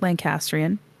prominent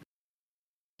Lancastrian.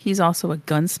 He's also a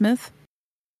gunsmith.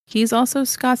 He's also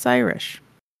Scots-Irish.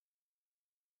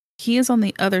 He is on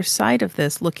the other side of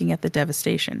this looking at the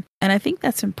devastation. And I think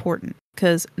that's important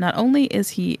because not only is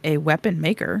he a weapon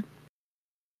maker,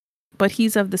 but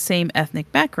he's of the same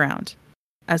ethnic background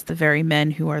as the very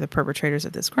men who are the perpetrators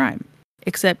of this crime.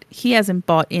 Except he hasn't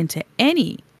bought into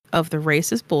any of the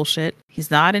racist bullshit.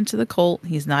 He's not into the cult.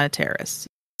 He's not a terrorist.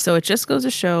 So it just goes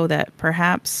to show that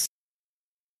perhaps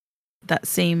that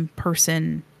same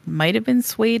person might have been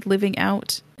swayed living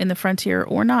out in the frontier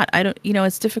or not. I don't,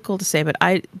 it's difficult to say, but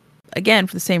again,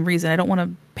 for the same reason, I don't want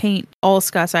to paint all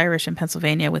Scots-Irish in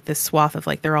Pennsylvania with this swath of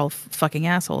like, they're all fucking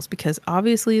assholes, because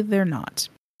obviously they're not.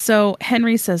 So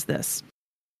Henry says this: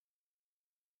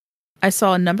 I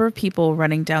saw a number of people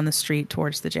running down the street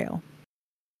towards the jail,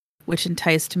 which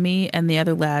enticed me and the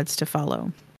other lads to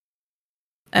follow.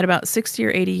 At about 60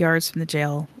 or 80 yards from the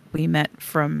jail, we met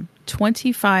from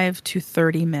 25 to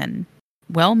 30 men,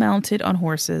 well mounted on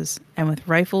horses and with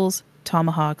rifles,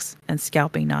 tomahawks, and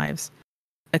scalping knives,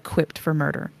 equipped for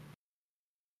murder.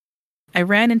 I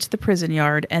ran into the prison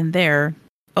yard, and there,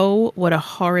 oh, what a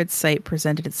horrid sight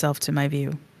presented itself to my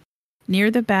view.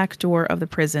 Near the back door of the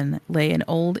prison lay an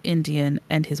old Indian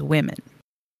and his women,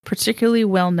 particularly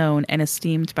well known and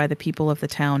esteemed by the people of the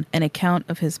town, an account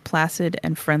of his placid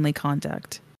and friendly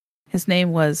conduct. His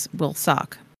name was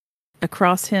Wilsock.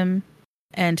 Across him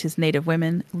and his native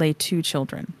women lay 2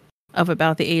 children, of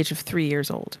about the age of 3 years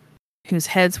old, whose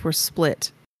heads were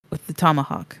split with the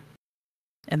tomahawk,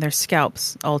 and their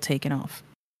scalps all taken off.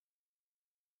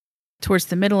 Towards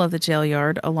the middle of the jail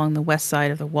yard, along the west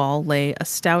side of the wall, lay a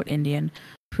stout Indian,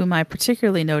 whom I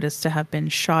particularly noticed to have been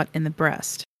shot in the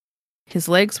breast. His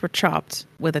legs were chopped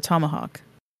with a tomahawk,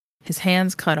 his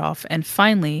hands cut off, and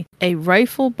finally, a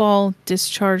rifle ball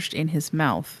discharged in his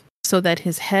mouth, so that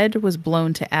his head was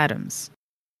blown to atoms,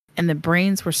 and the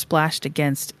brains were splashed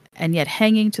against and yet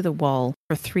hanging to the wall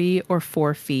for 3 or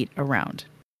 4 feet around.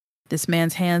 This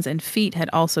man's hands and feet had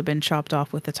also been chopped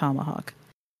off with the tomahawk.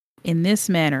 In this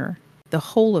manner, the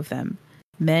whole of them,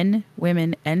 men,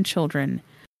 women, and children,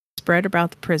 spread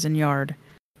about the prison yard,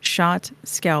 shot,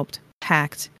 scalped,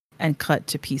 hacked, and cut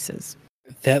to pieces.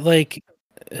 That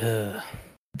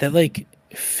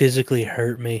physically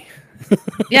hurt me.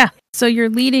 Yeah. So your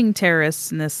leading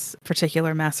terrorists in this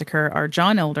particular massacre are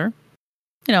John Elder,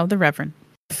 the Reverend.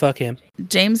 Fuck him.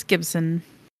 James Gibson,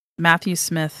 Matthew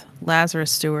Smith,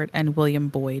 Lazarus Stewart, and William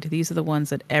Boyd. These are the ones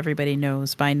that everybody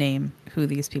knows by name who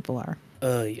these people are.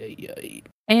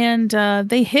 And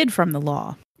they hid from the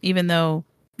law, even though,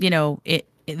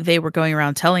 they were going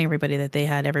around telling everybody that they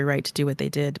had every right to do what they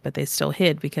did, but they still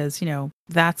hid because,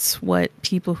 that's what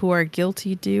people who are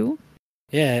guilty do.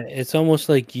 Yeah, it's almost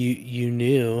like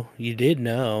you did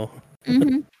know.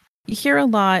 Mm-hmm. You hear a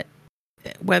lot,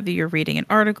 whether you're reading an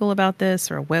article about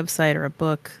this or a website or a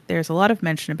book, there's a lot of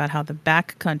mention about how the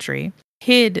back country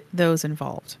hid those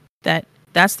involved.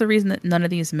 That's the reason that none of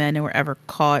these men were ever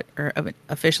caught or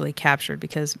officially captured,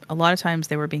 because a lot of times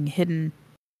they were being hidden.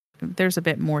 There's a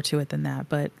bit more to it than that,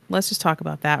 but let's just talk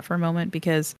about that for a moment,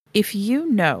 because if you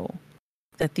know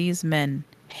that these men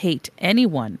hate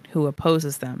anyone who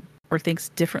opposes them or thinks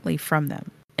differently from them,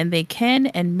 and they can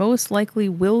and most likely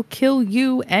will kill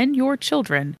you and your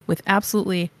children with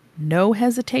absolutely no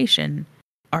hesitation,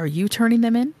 are you turning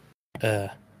them in?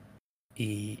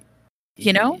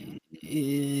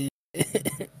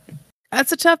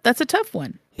 That's a tough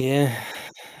one. Yeah.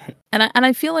 And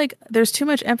I feel like there's too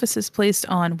much emphasis placed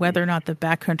on whether or not the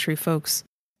backcountry folks,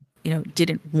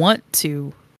 didn't want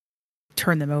to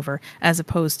turn them over, as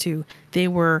opposed to they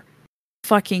were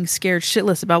fucking scared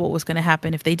shitless about what was going to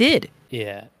happen if they did.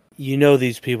 Yeah. You know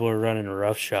these people are running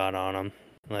roughshod on them.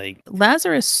 Like,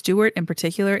 Lazarus Stewart in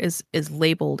particular is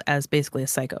labeled as basically a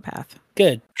psychopath.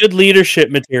 good leadership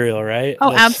material, right?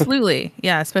 Oh, absolutely.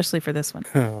 Yeah, especially for this one.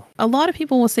 Oh. A lot of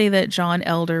people will say that John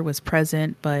Elder was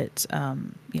present, but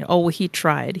he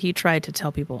tried. He tried to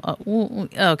tell people. Oh, well,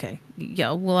 okay,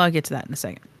 yeah. Well, I'll get to that in a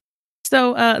second.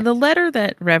 So the letter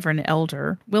that Reverend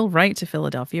Elder will write to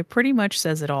Philadelphia pretty much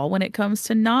says it all when it comes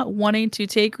to not wanting to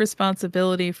take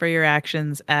responsibility for your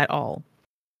actions at all.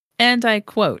 And I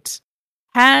quote,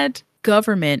 "Had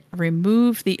government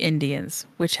removed the Indians,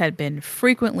 which had been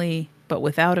frequently but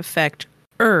without effect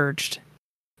urged,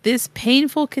 this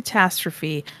painful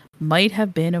catastrophe might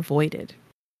have been avoided.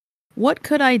 What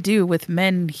could I do with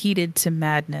men heated to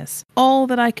madness? All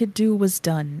that I could do was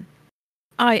done.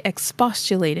 I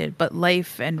expostulated, but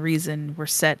life and reason were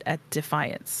set at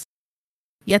defiance.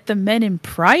 Yet the men in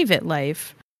private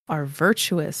life are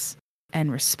virtuous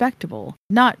and respectable,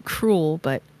 not cruel,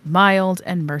 but mild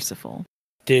and merciful."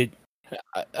 Dude,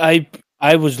 I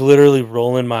was literally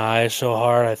rolling my eyes so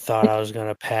hard I thought I was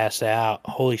gonna pass out.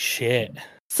 Holy shit.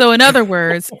 So in other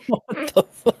words, What the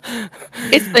fuck?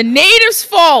 it's the natives'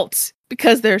 fault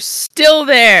because they're still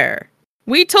there.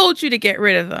 We told you to get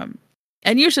rid of them.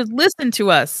 And you should listen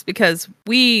to us because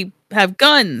we have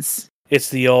guns. It's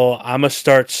the old, I'm going to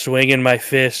start swinging my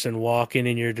fists and walking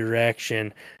in your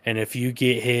direction. And if you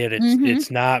get hit, it's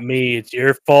not me. It's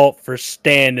your fault for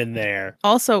standing there.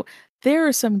 Also, there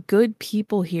are some good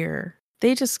people here.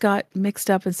 They just got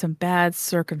mixed up in some bad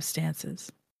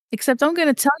circumstances. Except I'm going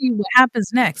to tell you what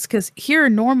happens next. Because here,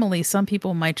 normally, some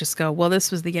people might just go, well, this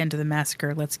was the end of the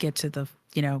massacre. Let's get to the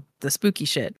spooky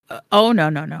shit.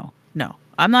 No.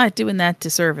 I'm not doing that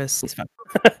disservice.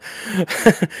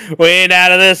 We ain't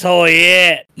out of this hole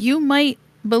yet. You might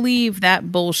believe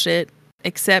that bullshit,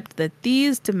 except that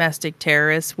these domestic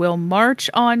terrorists will march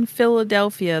on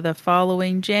Philadelphia the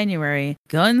following January,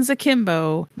 guns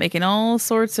akimbo, making all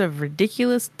sorts of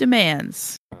ridiculous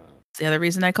demands. It's the other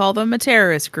reason I call them a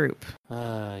terrorist group.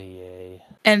 Yay.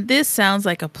 And this sounds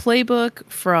like a playbook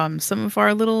from some of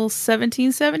our little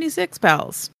 1776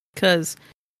 pals. Because,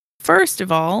 first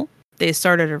of all, they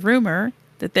started a rumor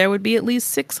that there would be at least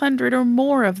 600 or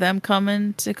more of them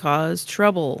coming to cause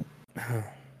trouble.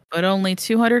 But only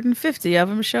 250 of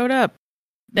them showed up.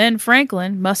 Then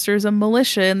Franklin musters a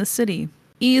militia in the city.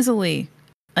 Easily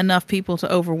enough people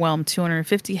to overwhelm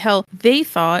 250. Hell, they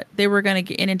thought they were going to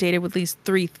get inundated with at least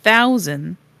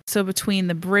 3,000. So between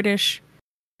the British,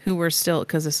 who were still,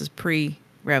 because this is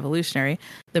pre-revolutionary,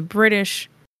 the British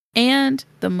and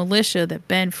the militia that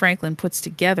Ben Franklin puts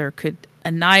together could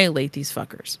annihilate these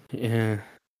fuckers. Yeah.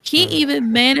 He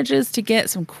even manages to get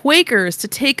some Quakers to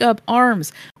take up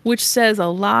arms, which says a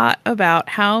lot about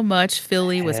how much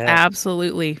Philly was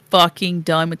absolutely fucking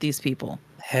done with these people.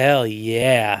 Hell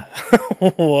yeah.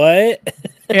 What?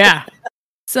 Yeah.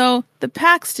 So the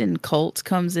Paxton cult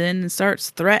comes in and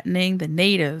starts threatening the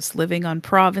natives living on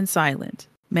Province Island.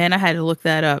 Man, I had to look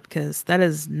that up because that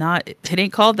is not, it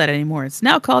ain't called that anymore. It's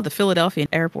now called the Philadelphia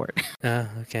Airport. Oh,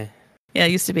 okay. Yeah,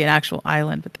 it used to be an actual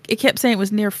island, but it kept saying it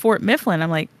was near Fort Mifflin. I'm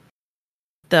like,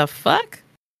 the fuck?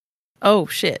 Oh,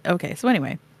 shit. Okay, so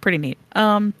anyway, pretty neat.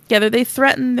 They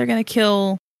threaten they're going to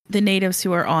kill the natives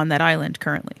who are on that island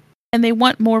currently. And they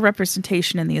want more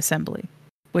representation in the assembly,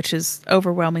 which is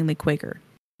overwhelmingly Quaker.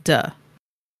 Duh.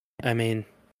 I mean,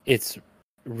 it's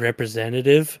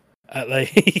representative.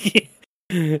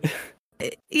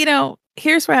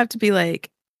 Here's where I have to be like,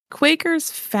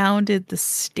 Quakers founded the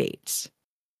state.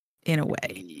 In a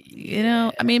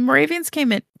way, I mean, Moravians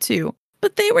came in too,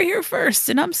 but they were here first.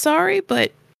 And I'm sorry,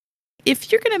 but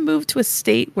if you're going to move to a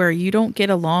state where you don't get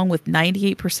along with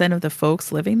 98% of the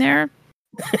folks living there,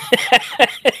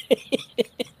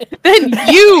 then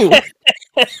you,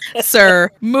 sir,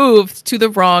 moved to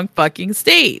the wrong fucking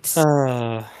state.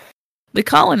 The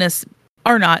colonists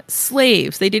are not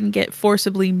slaves. They didn't get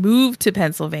forcibly moved to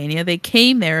Pennsylvania. They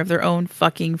came there of their own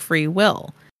fucking free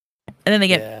will. And then they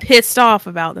get pissed off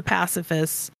about the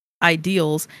pacifist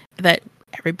ideals that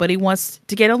everybody wants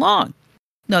to get along.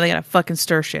 No, they gotta fucking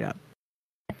stir shit up.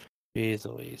 Jeez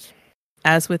Louise.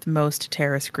 As with most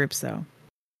terrorist groups, though,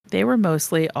 they were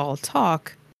mostly all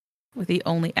talk, with the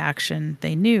only action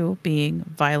they knew being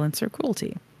violence or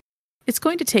cruelty. It's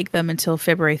going to take them until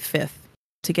February 5th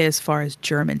to get as far as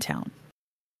Germantown.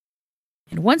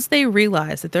 And once they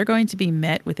realize that they're going to be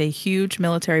met with a huge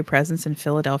military presence in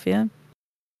Philadelphia,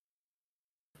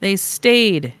 they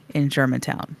stayed in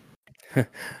Germantown.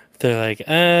 They're like,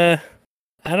 I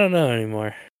don't know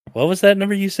anymore. What was that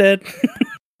number you said?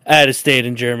 I'd have stayed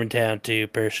in Germantown too,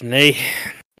 personally.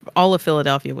 All of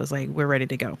Philadelphia was like, we're ready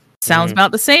to go. Sounds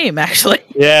about the same, actually.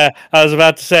 Yeah, I was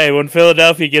about to say, when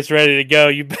Philadelphia gets ready to go,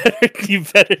 you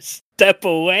better step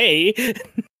away.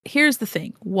 Here's the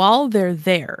thing. While they're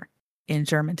there in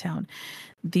Germantown,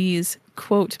 these,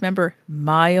 quote, remember,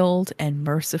 mild and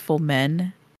merciful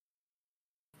men,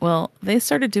 well, they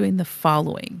started doing the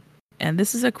following. And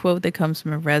this is a quote that comes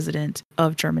from a resident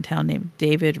of Germantown named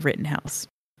David Rittenhouse.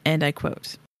 And I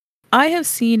quote, I have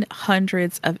seen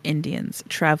hundreds of Indians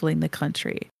traveling the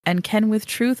country and can with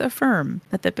truth affirm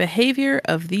that the behavior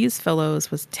of these fellows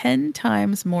was 10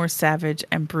 times more savage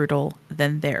and brutal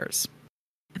than theirs.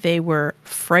 They were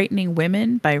frightening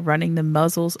women by running the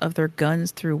muzzles of their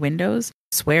guns through windows,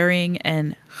 swearing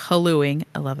and hallooing,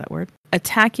 I love that word,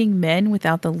 attacking men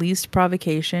without the least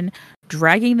provocation,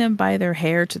 dragging them by their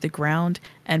hair to the ground,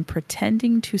 and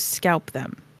pretending to scalp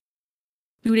them,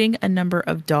 shooting a number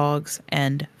of dogs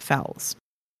and fowls.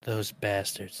 Those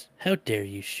bastards. How dare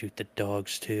you shoot the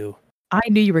dogs, too? I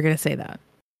knew you were going to say that.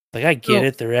 Like, I get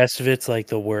it. The rest of it's, like,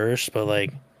 the worst, but,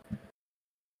 like,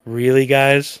 really,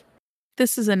 guys?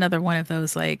 This is another one of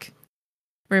those, like,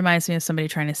 reminds me of somebody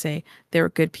trying to say there are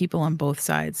good people on both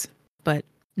sides. But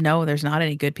no, there's not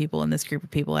any good people in this group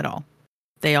of people at all.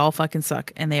 They all fucking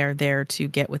suck, and they are there to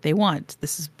get what they want.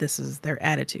 This is their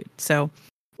attitude. So,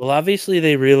 well, obviously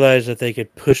they realized that they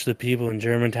could push the people in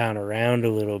Germantown around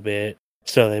a little bit.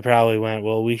 So they probably went,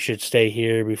 well, we should stay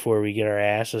here before we get our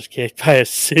asses kicked by a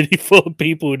city full of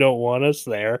people who don't want us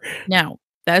there. Now,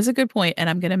 that is a good point, and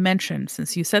I'm going to mention,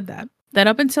 since you said that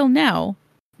up until now,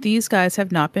 these guys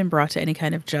have not been brought to any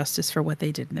kind of justice for what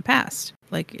they did in the past,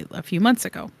 like a few months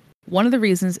ago. One of the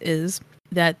reasons is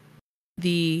that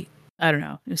the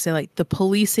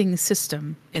policing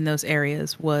system in those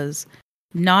areas was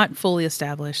not fully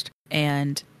established,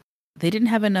 and they didn't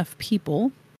have enough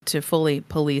people to fully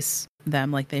police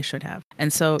them like they should have.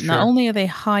 And so not only are they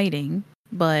hiding,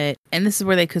 but, and this is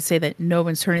where they could say that no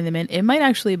one's turning them in, it might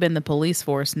actually have been the police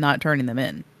force not turning them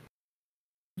in.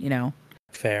 You know?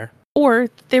 Fair. Or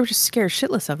they were just scared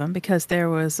shitless of them because there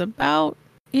was about,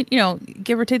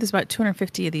 give or take, there's about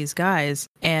 250 of these guys,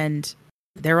 and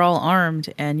they're all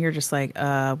armed, and you're just like,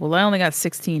 well, I only got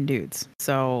 16 dudes.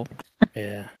 So,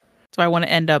 yeah. So I want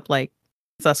to end up like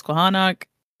Susquehannock?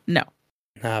 No.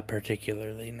 Not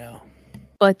particularly, no.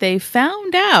 But they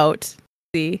found out,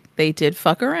 see, they did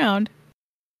fuck around.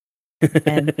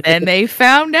 And then they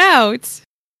found out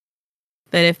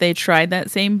that if they tried that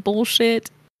same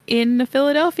bullshit in the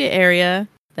Philadelphia area,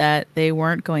 that they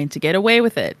weren't going to get away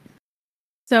with it.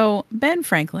 So Ben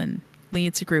Franklin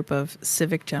leads a group of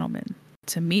civic gentlemen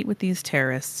to meet with these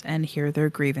terrorists and hear their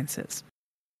grievances.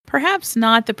 Perhaps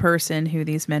not the person who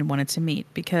these men wanted to meet,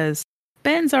 because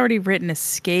Ben's already written a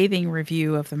scathing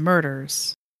review of the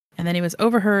murders, and then he was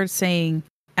overheard saying,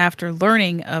 after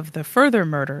learning of the further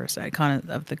murders of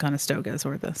the Conestogas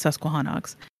or the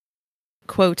Susquehannocks,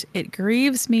 quote, "It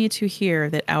grieves me to hear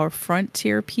that our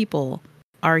frontier people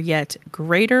are yet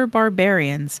greater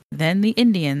barbarians than the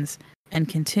Indians and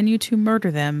continue to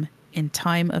murder them in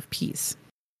time of peace."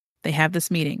 They have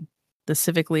this meeting. The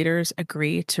civic leaders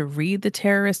agree to read the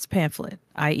terrorists' pamphlet,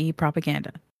 i.e.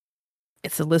 propaganda.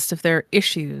 It's a list of their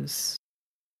issues,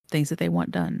 things that they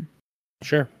want done.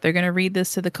 Sure. They're going to read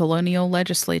this to the colonial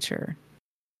legislature.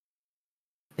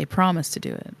 They promise to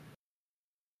do it.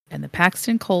 And the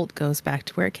Paxton cult goes back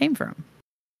to where it came from.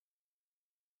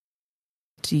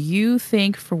 Do you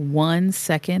think for 1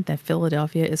 second that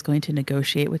Philadelphia is going to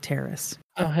negotiate with terrorists?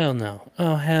 Oh, hell no.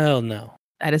 Oh, hell no.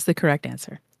 That is the correct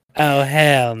answer. Oh,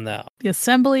 hell no. The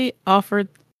assembly offered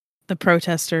the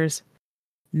protesters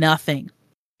nothing.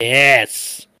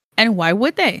 Yes. And why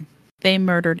would they? They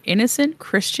murdered innocent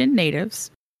Christian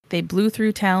natives. They blew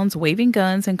through towns waving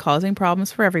guns and causing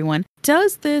problems for everyone.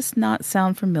 Does this not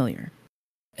sound familiar?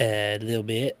 A little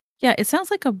bit. Yeah, it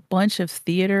sounds like a bunch of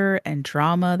theater and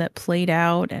drama that played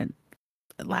out and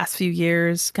the last few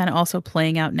years, kind of also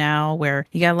playing out now, where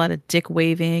you got a lot of dick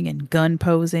waving and gun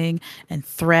posing and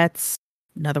threats.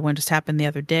 Another one just happened the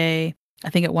other day. I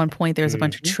think at one point there was a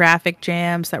bunch of traffic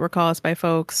jams that were caused by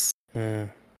folks.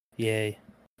 Yay.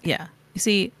 Yeah. You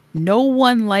see, no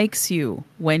one likes you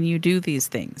when you do these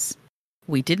things.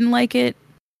 We didn't like it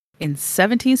in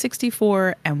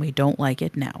 1764, and we don't like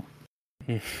it now.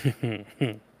 Oh,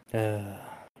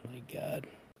 my God.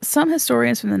 Some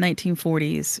historians from the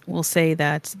 1940s will say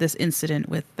that this incident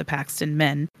with the Paxton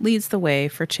men leads the way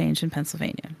for change in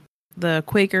Pennsylvania. The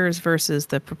Quakers versus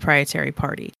the Proprietary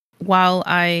Party. While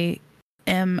I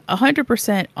am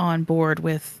 100% on board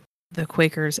with the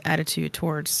Quakers' attitude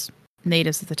towards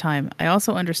natives at the time, I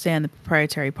also understand the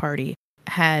Proprietary Party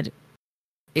had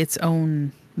its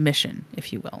own mission,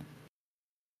 if you will.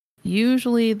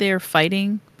 Usually they're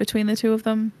fighting between the two of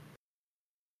them,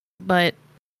 but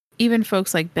even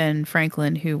folks like Ben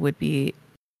Franklin, who would be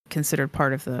considered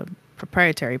part of the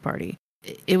proprietary party,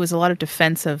 it was a lot of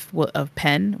defense of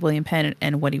William Penn,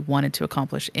 and what he wanted to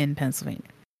accomplish in Pennsylvania.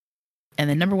 And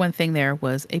the number one thing there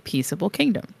was a peaceable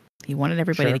kingdom. He wanted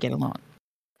everybody to get along.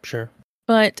 Sure.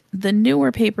 But the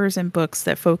newer papers and books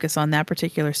that focus on that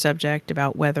particular subject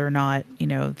about whether or not,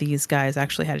 these guys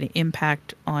actually had an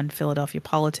impact on Philadelphia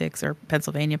politics or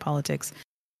Pennsylvania politics,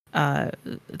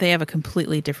 they have a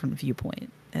completely different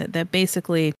viewpoint. That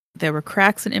basically there were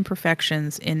cracks and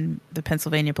imperfections in the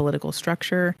Pennsylvania political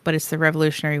structure, but it's the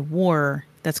Revolutionary War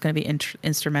that's going to be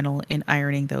instrumental in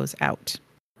ironing those out.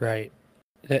 Right.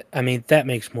 That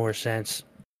makes more sense.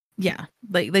 Yeah.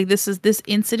 Like this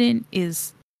incident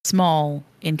is small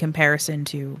in comparison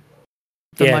to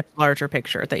the much larger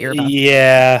picture that you're about to.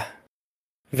 Yeah,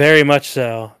 very much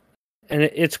so. And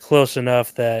it's close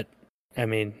enough that,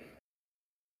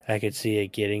 I could see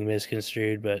it getting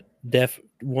misconstrued, but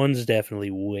one's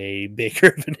definitely way bigger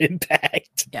of an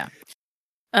impact. Yeah.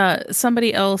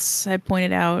 Somebody else had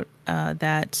pointed out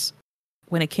that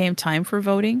when it came time for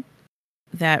voting,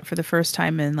 that for the first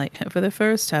time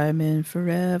in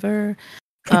forever,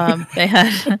 they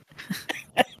had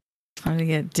I'm gonna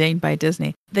get dinged by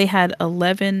Disney. They had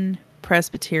 11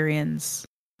 Presbyterians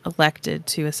elected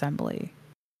to assembly,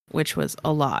 which was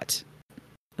a lot.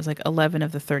 It was like 11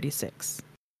 of the 36.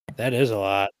 That is a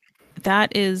lot.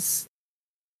 That is,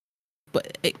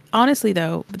 but honestly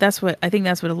though, that's what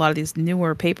a lot of these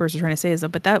newer papers are trying to say is that,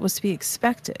 but that was to be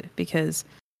expected because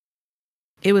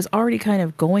it was already kind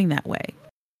of going that way.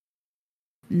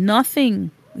 Nothing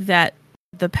that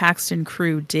the Paxton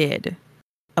crew did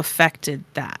affected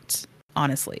that,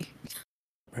 honestly.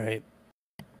 Right.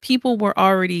 People were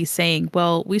already saying,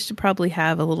 well, we should probably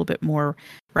have a little bit more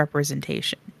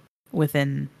representation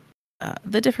within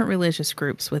the different religious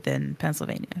groups within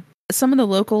Pennsylvania. Some of the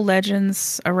local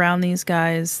legends around these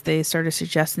guys, they started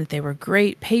suggesting that they were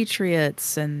great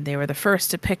patriots and they were the first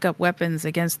to pick up weapons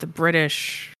against the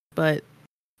British, but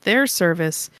their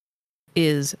service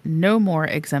is no more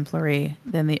exemplary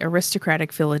than the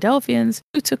aristocratic Philadelphians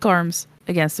who took arms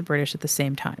against the British at the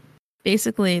same time.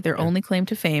 Basically, their only claim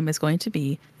to fame is going to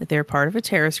be that they're part of a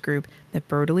terrorist group that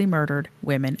brutally murdered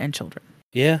women and children.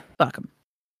 Yeah. Fuck them.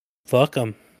 Fuck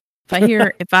them.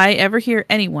 If I ever hear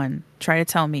anyone try to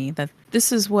tell me that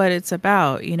this is what it's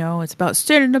about, it's about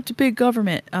standing up to big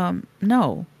government.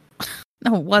 No,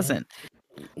 it wasn't.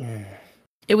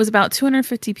 It was about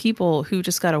 250 people who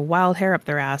just got a wild hair up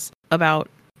their ass about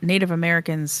Native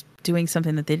Americans doing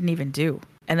something that they didn't even do,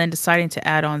 and then deciding to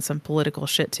add on some political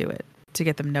shit to it to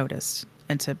get them noticed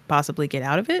and to possibly get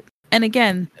out of it. And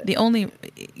again, you know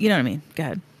what I mean? Go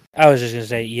ahead. I was just going to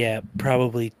say, yeah,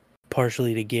 probably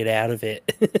partially to get out of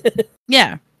it.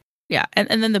 Yeah.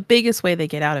 And then the biggest way they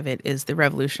get out of it is the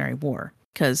Revolutionary War,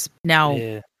 because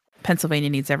now Pennsylvania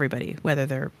needs everybody, whether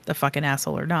they're a fucking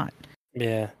asshole or not.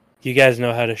 Yeah. You guys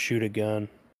know how to shoot a gun.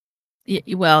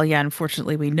 Well, yeah,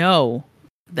 unfortunately, we know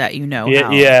that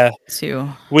how to.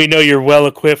 We know you're well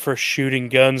equipped for shooting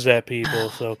guns at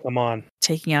people, so come on.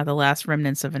 Taking out the last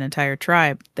remnants of an entire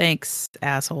tribe. Thanks,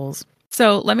 assholes.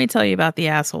 So let me tell you about the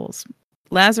assholes.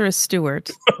 Lazarus Stewart.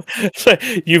 So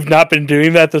you've not been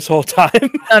doing that this whole time?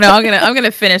 No, I'm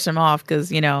gonna finish him off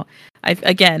because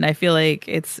I feel like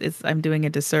I'm doing a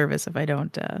disservice if I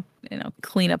don't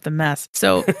clean up the mess.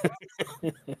 So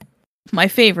my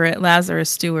favorite, Lazarus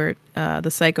Stewart, the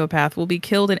psychopath, will be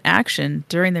killed in action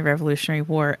during the Revolutionary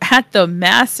War at the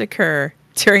Massacre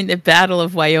during the Battle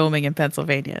of Wyoming and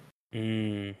Pennsylvania.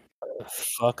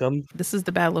 Fuck them. This is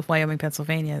the Battle of Wyoming,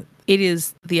 Pennsylvania. It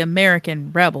is the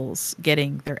American rebels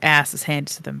getting their asses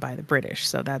handed to them by the British,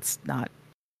 so that's not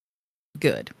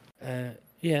good.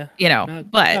 Yeah.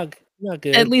 But not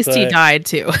good, at least he died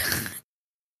too.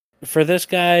 For this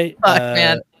guy,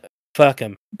 man. Fuck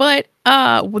him. But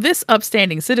this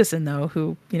upstanding citizen, though,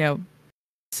 who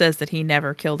says that he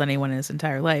never killed anyone in his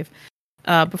entire life,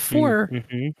 before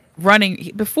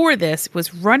this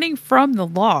was running from the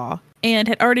law and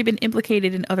had already been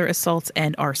implicated in other assaults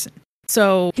and arson.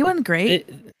 So he wasn't great.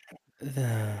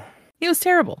 He was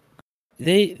terrible.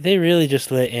 They really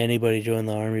just let anybody join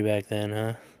the army back then,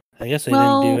 huh? I guess they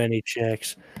didn't do any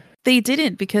checks. They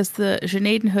didn't, because the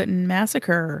Gnadenhutten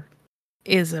massacre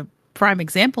is a prime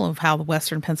example of how the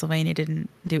Western Pennsylvania didn't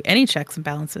do any checks and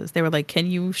balances. They were like, "Can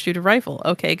you shoot a rifle?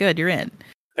 Okay, good, you're in."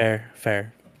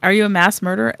 Fair. Are you a mass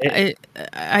murderer?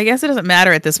 I guess it doesn't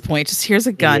matter at this point. Just here's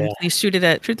a gun. Please shoot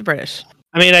the British.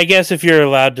 I mean, I guess if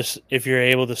you're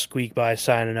able to squeak by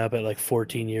signing up at like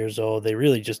 14 years old, they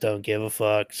really just don't give a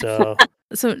fuck. So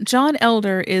So John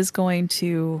Elder is going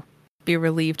to be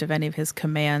relieved of any of his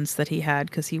commands that he had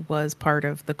because he was part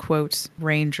of the quote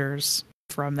Rangers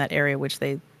from that area, which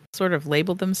they sort of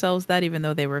labeled themselves that, even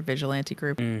though they were a vigilante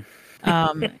group.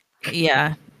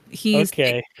 Yeah,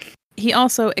 Okay. He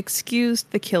also excused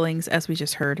the killings, as we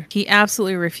just heard. He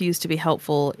absolutely refused to be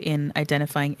helpful in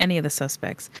identifying any of the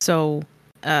suspects. So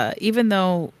even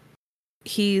though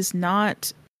he's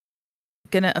not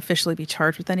going to officially be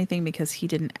charged with anything because he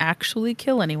didn't actually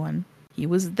kill anyone, he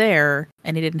was there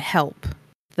and he didn't help.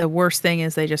 The worst thing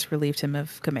is they just relieved him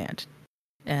of command.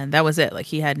 And that was it. Like,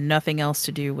 he had nothing else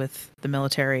to do with the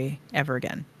military ever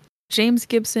again. James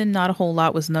Gibson, not a whole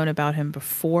lot was known about him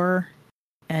before,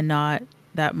 and not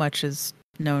that much is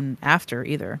known after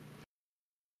either.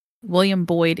 William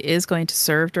Boyd is going to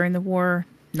serve during the war.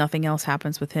 Nothing else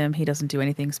happens with him. He doesn't do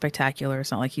anything spectacular.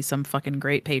 It's not like he's some fucking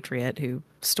great patriot who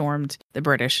stormed the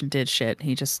British and did shit.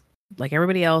 He just, like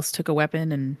everybody else, took a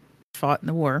weapon and fought in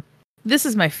the war. This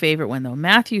is my favorite one, though.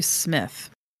 Matthew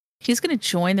Smith. He's going to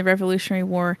join the Revolutionary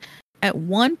War. At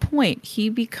one point, he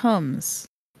becomes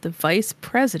the vice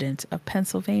president of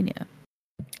Pennsylvania.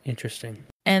 Interesting.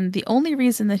 And the only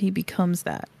reason that he becomes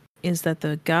that is that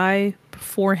the guy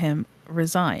before him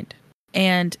resigned.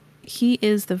 And he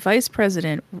is the vice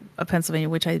president of Pennsylvania,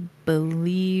 which I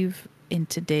believe in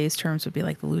today's terms would be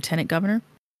like the lieutenant governor,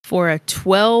 for a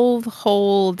 12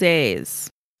 whole days.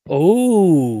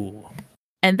 Oh.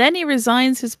 And then he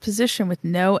resigns his position with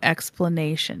no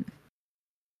explanation.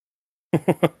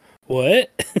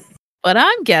 What? But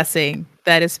I'm guessing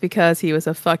that it's because he was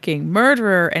a fucking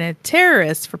murderer and a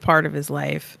terrorist for part of his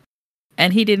life.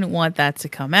 And he didn't want that to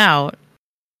come out.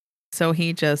 So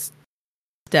he just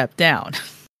stepped down.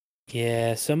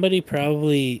 Yeah, somebody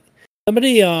in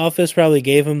the office probably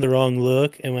gave him the wrong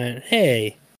look and went,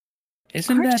 "Hey,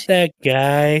 isn't that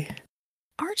guy?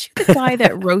 Aren't you the guy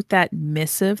that wrote that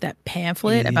missive, that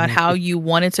pamphlet about how you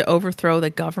wanted to overthrow the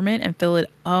government and fill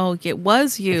it? Oh, it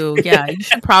was you. Yeah, you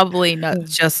should probably not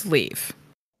just leave.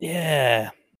 Yeah.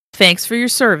 Thanks for your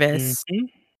service,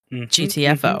 Mm-hmm.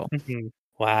 GTFO. Mm-hmm.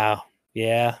 Wow.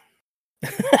 Yeah.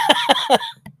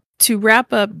 To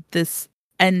wrap up this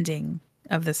ending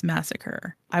of this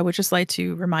massacre, I would just like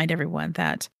to remind everyone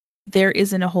that there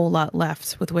isn't a whole lot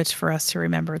left with which for us to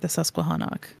remember the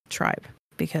Susquehannock tribe,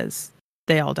 because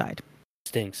they all died.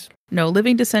 Stinks. No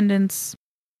living descendants,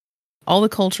 all the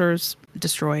cultures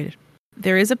destroyed.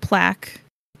 There is a plaque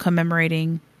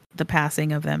commemorating the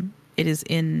passing of them. It is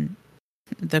in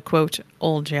the quote,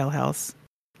 old jailhouse.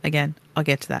 Again, I'll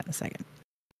get to that in a second.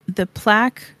 The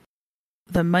plaque,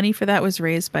 the money for that was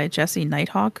raised by Jesse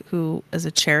Nighthawk, who is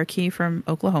a Cherokee from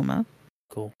Oklahoma.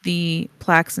 Cool. The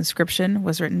plaque's inscription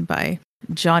was written by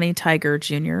Johnny Tiger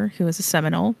Jr., who is a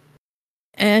Seminole.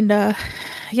 And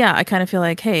yeah, I kind of feel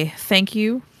like, hey, thank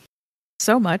you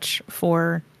so much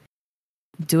for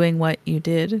doing what you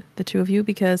did, the two of you,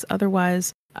 because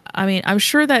otherwise, I mean, I'm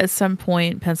sure that at some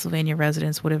point Pennsylvania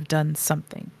residents would have done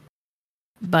something.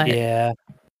 But yeah,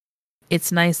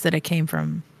 it's nice that it came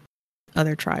from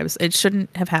other tribes. It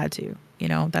shouldn't have had to, you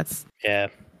know, that's the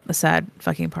sad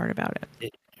fucking part about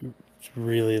it. It's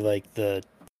really like the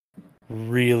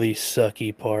really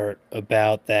sucky part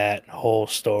about that whole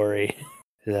story.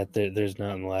 That there's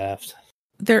nothing left.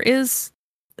 There is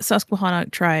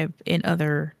Susquehannock tribe in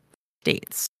other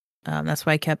states. That's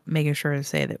why I kept making sure to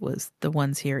say that it was the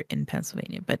ones here in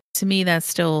Pennsylvania. But to me, that's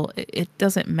still, it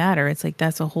doesn't matter. It's like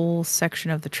that's a whole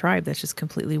section of the tribe that's just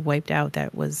completely wiped out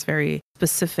that was very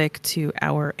specific to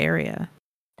our area.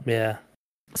 Yeah.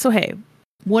 So, hey,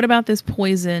 what about this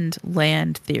poisoned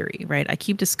land theory, right? I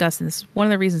keep discussing this. One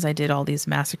of the reasons I did all these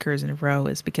massacres in a row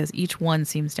is because each one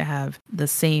seems to have the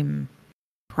same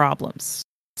problems.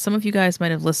 Some of you guys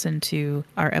might have listened to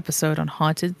our episode on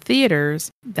haunted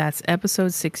theaters. That's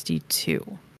episode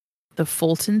 62. The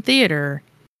Fulton Theater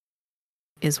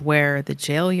is where the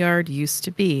jail yard used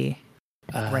to be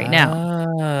right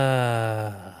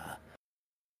now.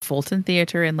 Fulton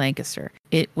Theater in Lancaster.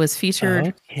 It was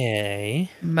featured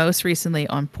most recently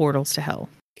on Portals to Hell.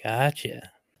 Gotcha.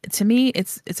 To me,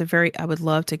 it's a very, I would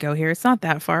love to go here. It's not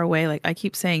that far away. Like I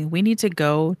keep saying, we need to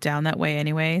go down that way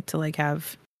anyway to like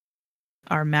have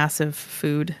our massive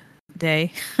food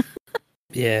day.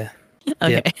 Yeah.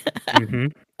 Okay. Yep. Mm-hmm.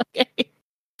 Okay.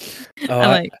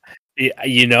 Oh,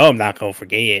 you know I'm not gonna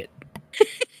forget it.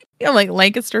 Yeah, like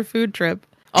Lancaster food trip.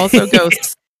 Also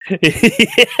ghosts.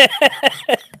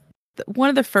 One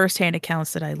of the first-hand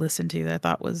accounts that I listened to that I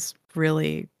thought was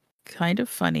really kind of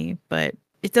funny, but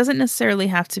it doesn't necessarily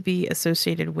have to be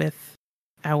associated with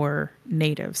our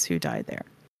natives who died there.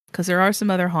 Because there are some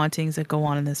other hauntings that go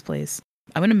on in this place.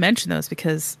 I'm going to mention those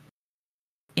because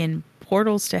in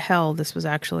portals to hell, this was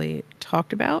actually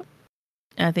talked about.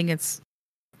 And I think it's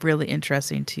really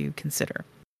interesting to consider.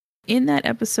 In that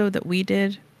episode that we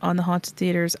did on the haunted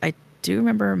theaters, I do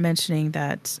remember mentioning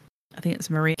that I think it's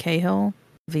Maria Cahill,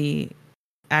 the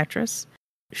actress.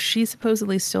 She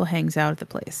supposedly still hangs out at the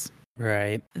place.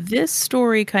 Right. This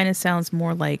story kind of sounds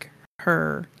more like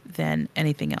her than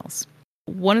anything else.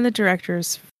 One of the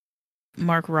directors,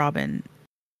 Mark Robin,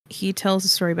 he tells a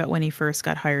story about when he first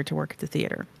got hired to work at the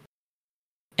theater.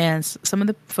 And some of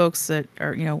the folks that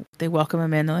are, they welcome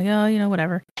him in. They're like, oh,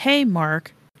 whatever. Hey,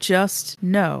 Mark, just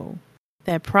know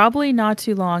that probably not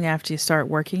too long after you start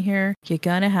working here, you're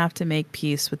going to have to make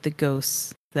peace with the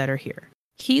ghosts that are here.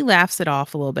 He laughs it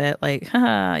off a little bit, like,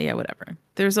 haha, yeah, whatever.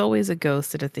 There's always a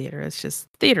ghost at a theater. It's just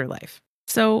theater life.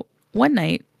 So one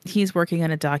night, he's working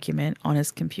on a document on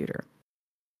his computer.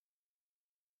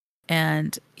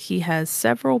 And he has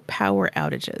several power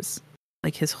outages.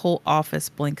 Like his whole office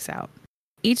blinks out.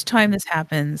 Each time this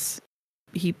happens,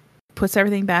 he puts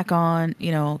everything back on,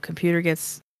 computer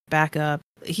gets back up.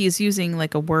 He's using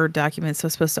like a Word document, so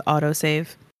it's supposed to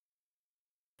autosave.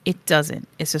 It doesn't.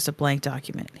 It's just a blank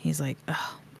document. He's like,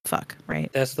 oh, fuck,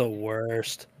 right? That's the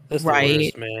worst. That's right. The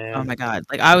worst, man. Oh my God.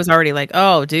 Like I was already like,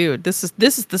 oh dude, this is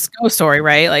the ghost story,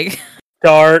 right? Like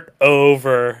start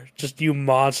over. Just you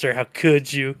monster, how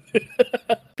could you?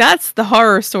 That's the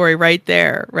horror story right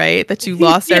there, right? That you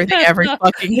lost everything every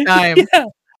fucking time.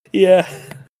 Yeah.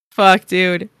 Fuck,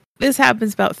 dude. This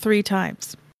happens about 3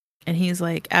 times. And he's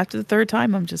like, after the 3rd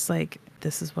time, I'm just like,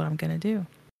 this is what I'm going to do.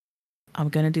 I'm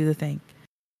going to do the thing.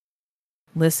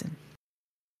 Listen,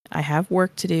 I have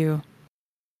work to do.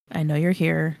 I know you're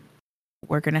here.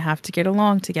 We're going to have to get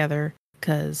along together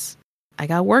because I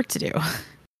got work to do.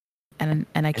 And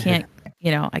I can't,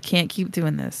 I can't keep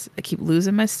doing this. I keep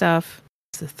losing my stuff.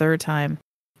 It's the 3rd time.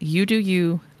 You do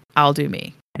you, I'll do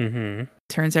me. Mm-hmm.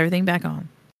 Turns everything back on.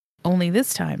 Only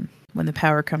this time, when the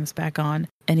power comes back on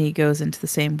and he goes into the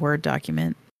same Word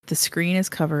document, the screen is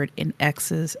covered in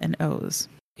X's and O's.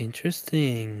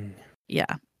 Interesting.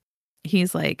 Yeah.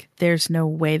 He's like, there's no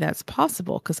way that's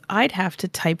possible because I'd have to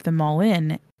type them all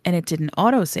in and it didn't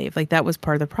autosave. Like that was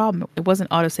part of the problem. It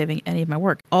wasn't autosaving any of my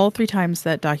work. All 3 times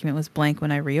that document was blank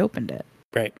when I reopened it.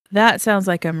 Right. That sounds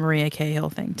like a Maria Cahill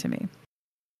thing to me.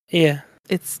 Yeah.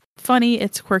 It's funny,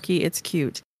 it's quirky, it's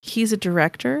cute. He's a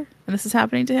director, and this is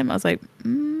happening to him. I was like,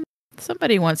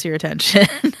 somebody wants your attention.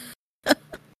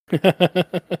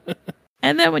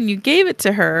 And then when you gave it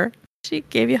to her, she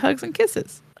gave you hugs and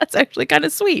kisses. That's actually kind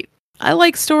of sweet. I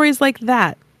like stories like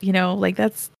that. Like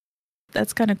that's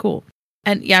kind of cool.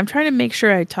 And yeah, I'm trying to make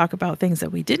sure I talk about things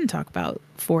that we didn't talk about.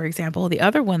 For example, the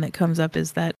other one that comes up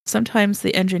is that sometimes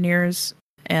the engineers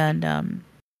and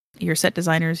your set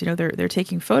designers, they're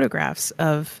taking photographs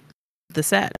of the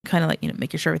set, kind of like,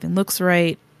 making sure everything looks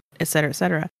right, et cetera, et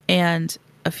cetera. And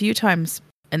a few times,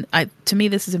 and to me,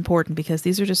 this is important because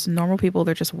these are just normal people.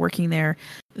 They're just working there.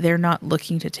 They're not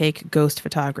looking to take ghost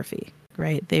photography,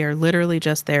 right? They are literally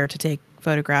just there to take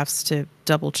photographs, to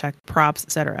double check props,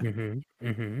 et cetera. Mm-hmm.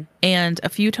 Mm-hmm. And a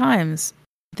few times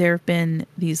there have been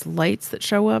these lights that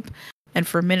show up. And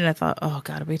for a minute I thought, oh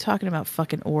God, are we talking about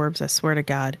fucking orbs? I swear to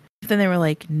God. But then they were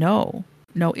like, no,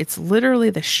 it's literally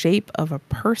the shape of a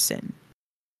person.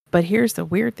 But here's the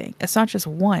weird thing. It's not just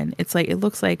one. It's like, it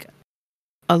looks like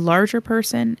a larger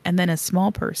person and then a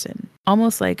small person.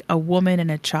 Almost like a woman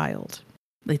and a child.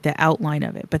 Like the outline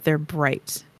of it. But they're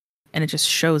bright. And it just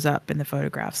shows up in the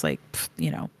photographs. Like,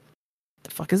 the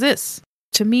fuck is this?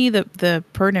 To me, the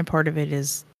pertinent part of it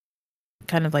is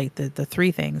kind of like the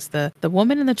 3 things. The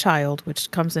woman and the child,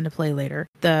 which comes into play later.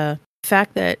 The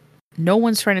fact that no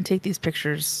one's trying to take these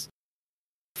pictures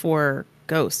for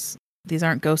ghosts. These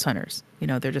aren't ghost hunters.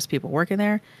 They're just people working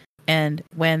there. And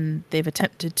when they've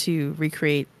attempted to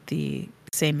recreate the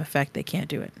same effect, they can't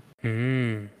do it.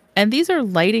 Mm. And these are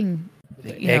lighting,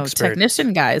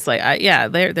 technician guys. Like,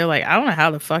 they're like, I don't know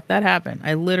how the fuck that happened.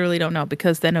 I literally don't know.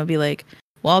 Because then it'll be like,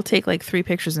 well, I'll take like 3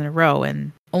 pictures in a row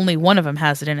and only one of them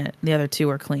has it in it. The other 2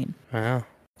 are clean. Wow.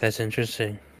 That's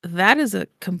interesting. That is a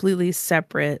completely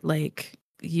separate, like,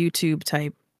 YouTube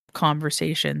type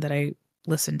conversation that I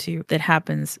listen to that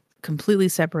happens completely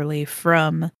separately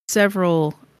from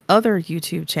several other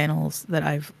YouTube channels that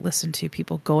I've listened to,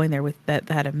 people going there with that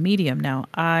had a medium. Now,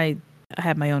 I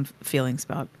have my own feelings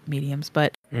about mediums,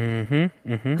 but I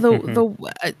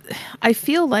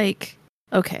feel like,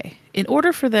 okay, in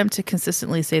order for them to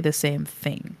consistently say the same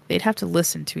thing, they'd have to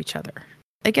listen to each other.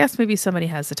 I guess maybe somebody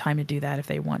has the time to do that if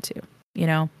they want to,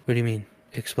 What do you mean?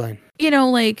 Explain.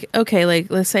 Like, okay,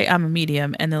 like, let's say I'm a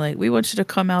medium and they're like, we want you to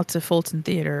come out to Fulton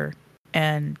Theater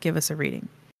and give us a reading.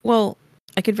 Well,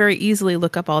 I could very easily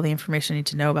look up all the information I need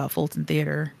to know about Fulton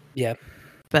Theater. Yeah.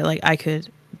 But like I could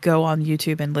go on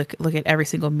YouTube and look at every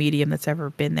single medium that's ever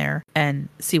been there and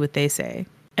see what they say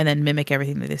and then mimic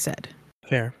everything that they said.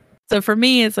 Fair. So for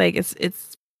me, it's like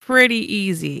it's pretty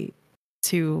easy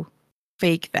to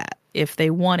fake that if they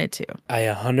wanted to. I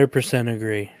 100%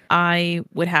 agree. I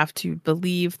would have to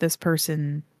believe this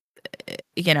person,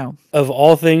 you know. Of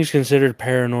all things considered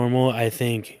paranormal, I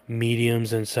think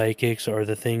mediums and psychics are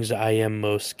the things I am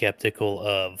most skeptical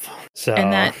of. So,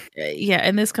 And that,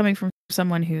 and this coming from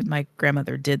someone who my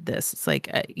grandmother did this. It's like,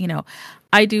 you know,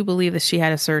 I do believe that she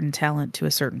had a certain talent to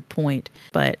a certain point,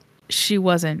 but she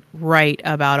wasn't right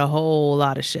about a whole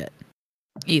lot of shit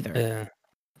either.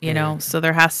 You know, so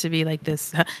there has to be like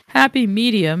this happy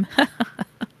medium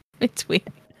between.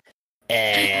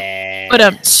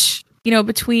 But you know,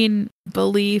 between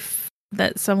belief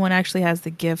that someone actually has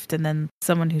the gift and then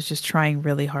someone who's just trying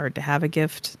really hard to have a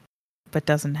gift but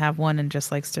doesn't have one and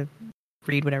just likes to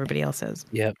read what everybody else says.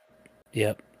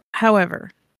 Yep.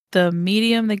 However, the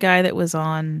medium, the guy that was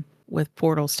on with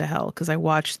Portals to Hell, because I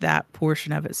watched that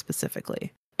portion of it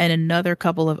specifically, and another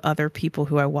couple of other people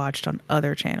who I watched on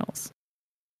other channels,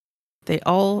 they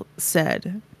all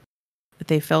said that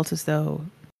they felt as though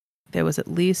there was at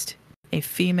least a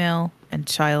female and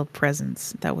child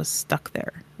presence that was stuck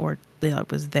there, or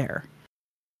that was there,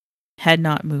 had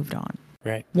not moved on.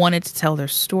 Right. Wanted to tell their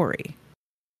story.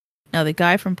 Now, the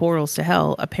guy from Portals to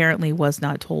Hell apparently was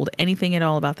not told anything at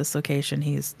all about this location.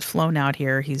 He's flown out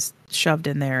here, he's shoved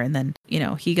in there, and then, you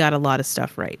know, he got a lot of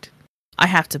stuff right. I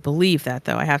have to believe that,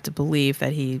 though. I have to believe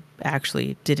that he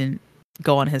actually didn't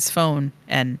go on his phone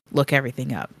and look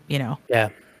everything up, you know? Yeah.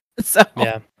 So,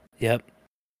 yeah. Yep.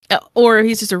 Or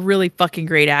he's just a really fucking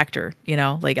great actor, you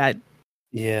know? Like,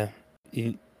 Yeah.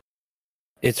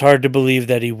 It's hard to believe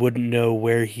that he wouldn't know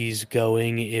where he's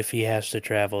going if he has to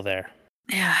travel there.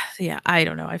 Yeah, I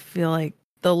don't know. I feel like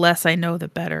the less I know, the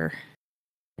better.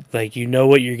 Like, you know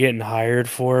what you're getting hired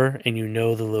for, and you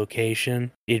know the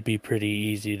location, it'd be pretty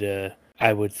easy to,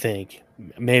 I would think.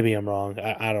 Maybe I'm wrong.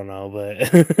 I don't know, but...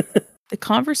 The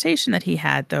conversation that he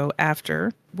had, though,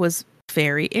 after was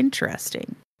very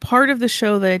interesting. Part of the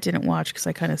show that I didn't watch, because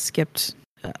I kind of skipped,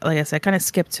 like I said, I kind of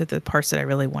skipped to the parts that I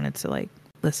really wanted to, like,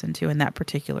 listen to in that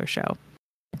particular show.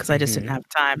 Because I just didn't have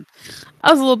time.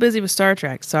 I was a little busy with Star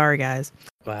Trek. Sorry, guys.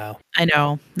 Wow. I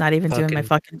know. Not even doing my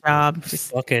fucking job.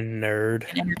 Just fucking nerd.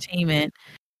 Entertainment.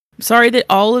 I'm sorry that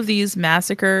all of these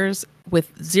massacres with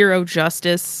zero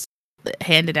justice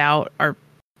handed out are,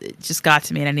 it just got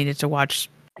to me, and I needed to watch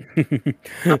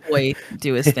my boy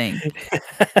do his thing.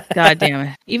 God damn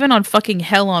it. Even on fucking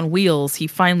Hell on Wheels, he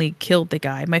finally killed the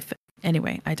guy.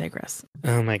 Anyway, I digress.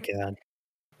 Oh my God.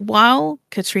 While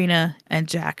Katrina and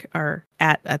Jack are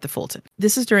at the Fulton,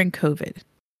 this is during COVID,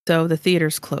 so the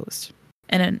theater's closed.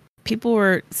 And people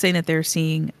were saying that they're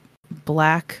seeing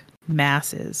black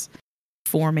masses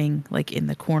forming like in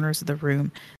the corners of the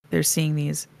room. They're seeing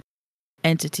these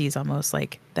entities almost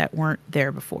like that weren't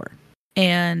there before.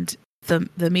 And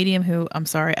the medium who, I'm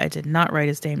sorry, I did not write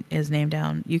his name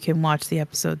down. You can watch the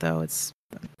episode though.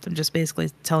 I'm just basically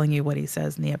telling you what he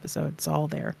says in the episode. It's all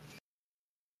there.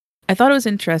 I thought it was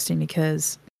interesting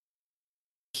because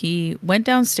he went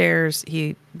downstairs.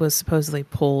 He was supposedly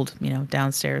pulled,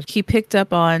 downstairs. He picked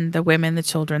up on the women, the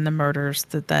children, the murders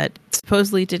that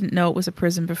supposedly didn't know it was a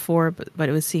prison before, but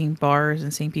it was seeing bars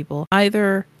and seeing people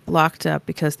either locked up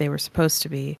because they were supposed to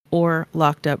be or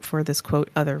locked up for this, quote,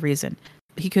 other reason.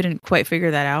 He couldn't quite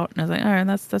figure that out. And I was like, all right,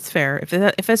 that's fair.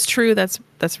 If that's true, that's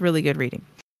really good reading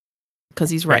because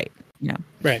he's right.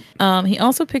 Right. He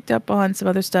also picked up on some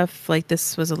other stuff, like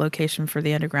this was a location for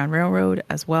the Underground Railroad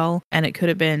as well. And it could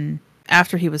have been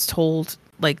after he was told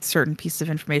like certain pieces of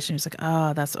information. He's like,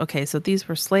 oh, that's okay. So these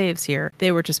were slaves here.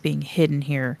 They were just being hidden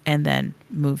here and then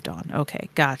moved on. Okay,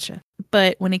 gotcha.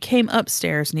 But when he came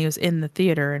upstairs and he was in the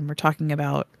theater and we're talking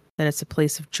about that it's a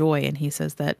place of joy. And he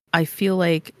says that I feel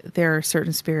like there are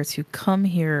certain spirits who come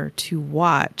here to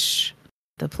watch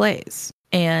the plays.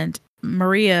 And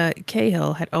Maria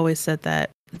Cahill had always said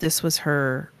that this was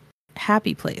her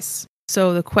happy place.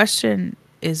 So the question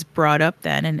is brought up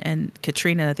then, and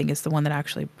Katrina, I think, is the one that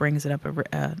actually brings it up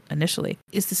initially.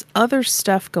 Is this other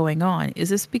stuff going on? Is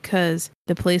this because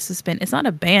the place has been, it's not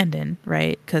abandoned,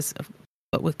 right?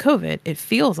 But with COVID, it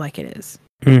feels like it is.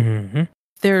 Mm-hmm.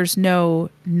 There's no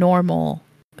normal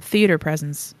theater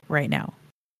presence right now.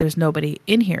 There's nobody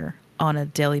in here on a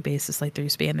daily basis like there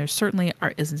used to be, and there certainly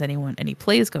isn't any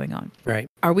plays going on. Right.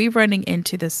 Are we running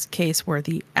into this case where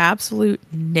the absolute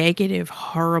negative,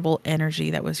 horrible energy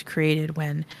that was created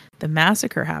when the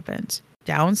massacre happened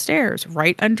downstairs,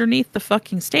 right underneath the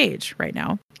fucking stage right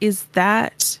now, is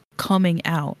that coming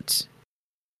out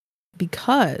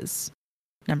because,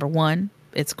 number one,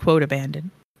 it's quote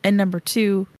abandoned. And number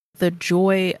two, the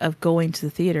joy of going to the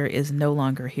theater is no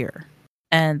longer here.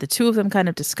 And the two of them kind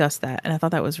of discussed that. And I thought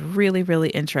that was really, really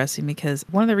interesting because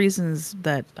one of the reasons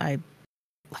that I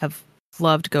have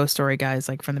loved Ghost Story Guys,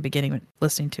 like from the beginning when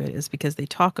listening to it, is because they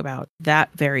talk about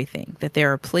that very thing, that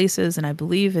there are places, and I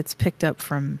believe it's picked up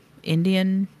from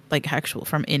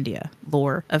from India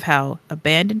lore of how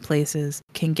abandoned places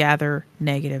can gather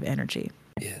negative energy.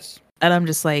 Yes. And I'm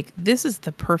just like, this is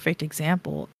the perfect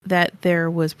example that there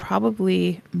was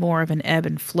probably more of an ebb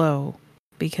and flow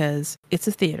because it's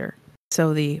a theater.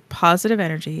 So the positive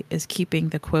energy is keeping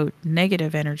the quote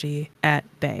negative energy at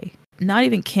bay. Not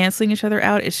even canceling each other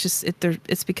out. It's just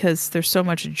it's because there's so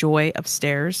much joy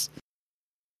upstairs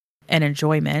and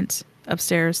enjoyment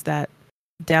upstairs that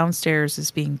downstairs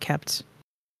is being kept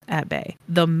at bay.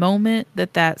 The moment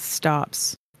that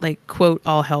stops, like quote,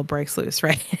 all hell breaks loose,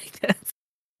 right?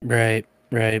 Right.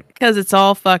 Because it's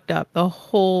all fucked up. The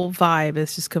whole vibe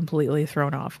is just completely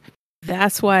thrown off.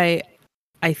 That's why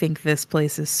I think this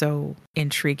place is so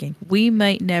intriguing. We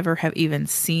might never have even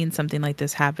seen something like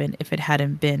this happen if it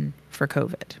hadn't been for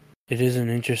COVID. It is an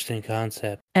interesting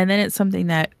concept. And then it's something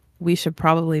that we should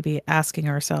probably be asking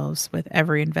ourselves with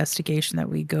every investigation that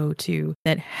we go to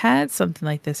that had something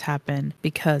like this happen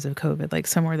because of COVID, like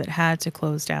somewhere that had to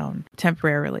close down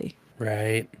temporarily.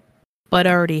 Right. But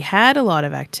already had a lot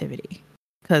of activity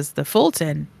because the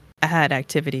Fulton had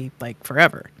activity like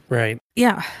forever. Right.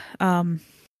 Yeah.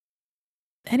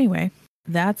 Anyway,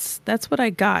 that's what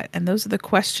I got. And those are the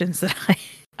questions that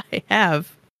I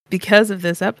have because of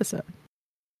this episode.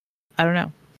 I don't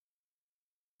know.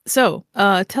 So,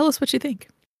 tell us what you think.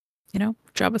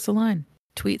 Drop us a line.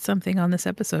 Tweet something on this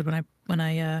episode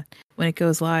when it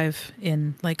goes live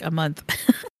in like a month.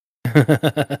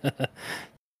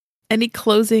 Any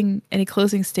closing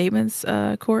statements,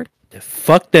 Cord?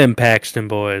 Fuck them Paxton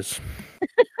boys.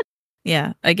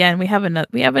 Yeah. Again, we have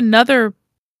another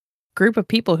group of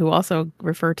people who also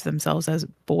refer to themselves as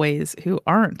boys who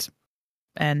aren't,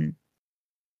 and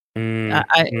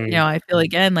I feel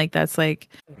again like that's like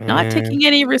not taking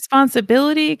any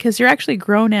responsibility because you're actually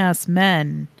grown ass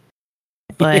men,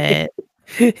 but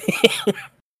you're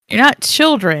not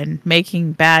children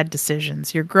making bad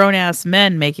decisions. You're grown ass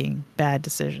men making bad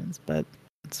decisions, but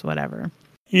it's whatever.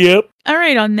 Yep. All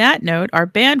right. On that note, our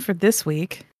band for this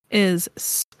week is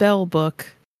Spellbook,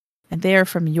 and they are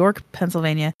from York,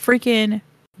 Pennsylvania. Freaking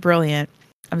brilliant.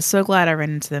 I'm so glad I ran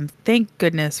into them. Thank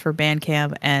goodness for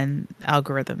Bandcamp and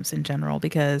algorithms in general,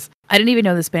 because I didn't even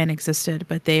know this band existed,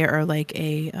 but they are like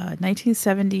a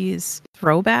 1970s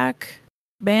throwback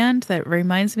band that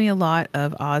reminds me a lot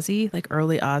of Ozzy, like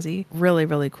early Ozzy. Really,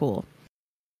 really cool.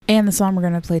 And the song we're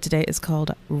going to play today is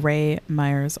called Ray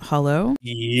Myers Hollow.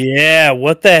 Yeah,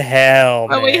 what the hell,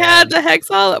 man? Oh, we had the Hex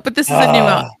Hollow, but this is a new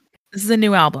album. This is a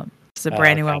new album. It's a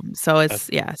brand new album. So it's,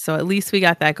 so at least we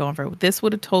got that going for it. This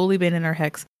would have totally been in our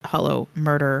Hex Hollow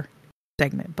murder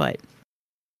segment, but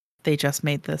they just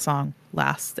made the song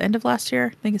end of last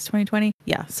year. I think it's 2020.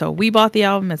 Yeah, so we bought the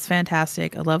album. It's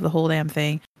fantastic. I love the whole damn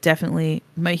thing. Definitely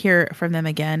might hear from them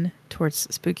again towards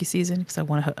spooky season because I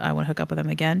want to hook up with them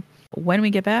again. When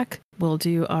we get back, we'll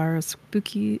do our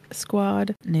Spooky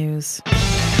Squad news.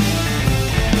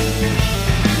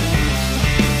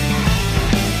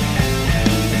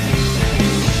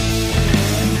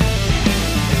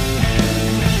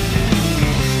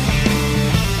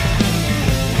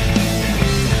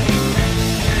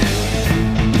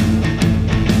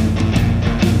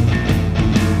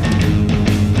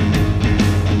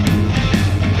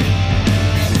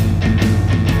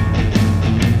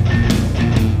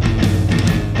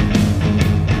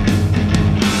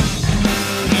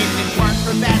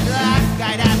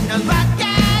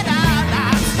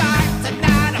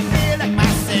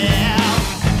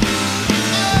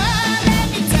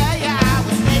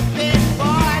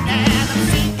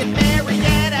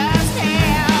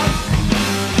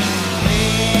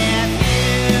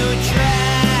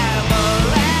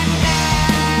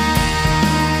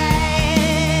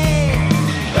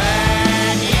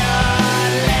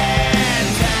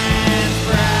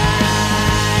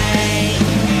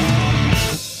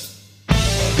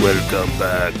 Welcome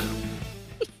back.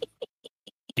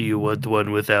 Do you want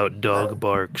one without dog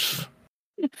barks?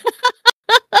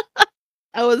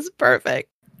 That was perfect.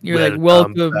 You're like,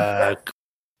 welcome back.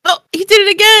 Oh, he did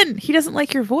it again. He doesn't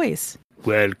like your voice.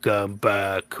 Welcome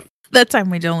back. That time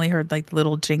we only heard like the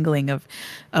little jingling of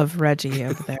Reggie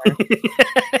over there.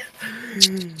 But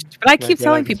I keep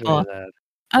telling people,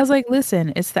 I was like,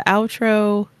 listen, it's the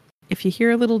outro. If you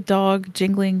hear a little dog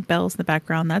jingling bells in the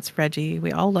background, that's Reggie.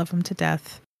 We all love him to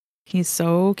death. He's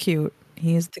so cute.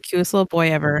 He's the cutest little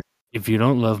boy ever. If you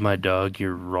don't love my dog,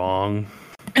 you're wrong.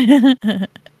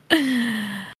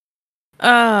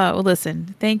 Well,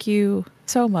 listen, thank you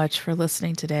so much for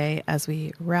listening today as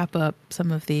we wrap up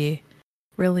some of the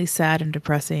really sad and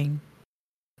depressing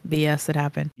BS that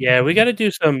happened. Yeah, we got to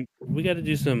do some. We got to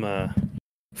do some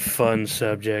fun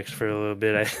subjects for a little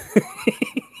bit.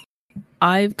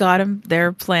 I've got them.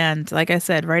 They're planned. Like I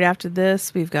said, right after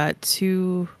this, we've got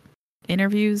 2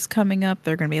 interviews coming up.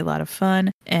 They're going to be a lot of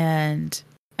fun. And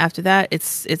after that,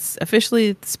 it's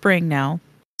officially spring now.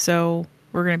 So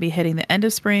we're going to be hitting the end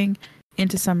of spring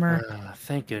into summer.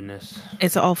 Thank goodness.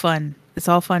 It's all fun. It's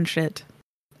all fun shit.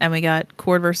 And we got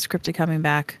Cord vs. Cryptid coming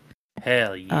back.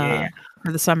 Hell yeah.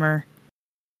 For the summer,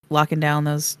 locking down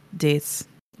those dates.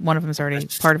 One of them's already,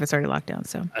 part of it's already locked down.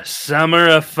 So a summer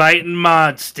of fighting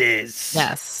monsters.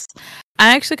 Yes.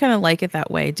 I actually kind of like it that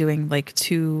way, doing like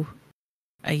 2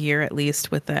 a year at least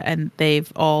with the, and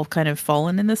they've all kind of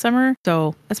fallen in the summer.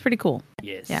 So that's pretty cool.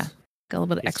 Yes. Yeah. Got a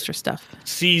little bit of extra stuff.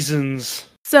 Seasons.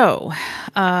 So,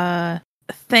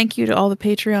 thank you to all the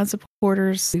Patreon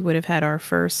supporters. We would have had our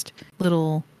first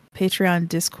little Patreon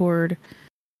Discord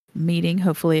meeting.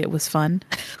 Hopefully it was fun.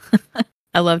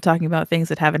 I love talking about things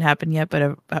that haven't happened yet, but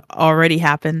have already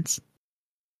happened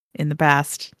in the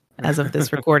past as of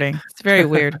this recording. It's very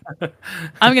weird.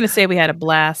 I'm going to say we had a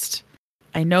blast.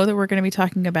 I know that we're going to be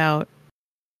talking about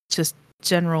just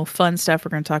general fun stuff. We're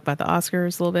going to talk about the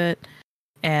Oscars a little bit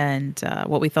and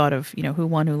what we thought of, who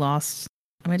won, who lost.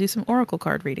 I'm going to do some Oracle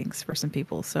card readings for some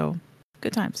people. So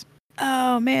good times.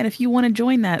 Oh, man. If you want to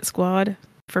join that squad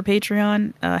for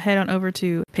Patreon, head on over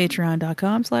to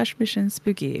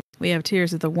patreon.com/missionspooky. We have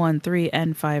tiers at the $1, $3,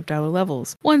 and $5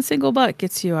 levels. $1 single buck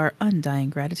gets you our undying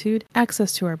gratitude,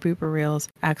 access to our blooper reels,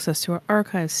 access to our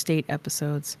archive state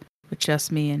episodes with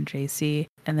just me and JC,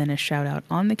 and then a shout out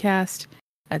on the cast.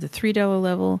 At the $3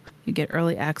 level, you get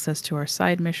early access to our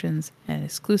side missions and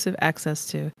exclusive access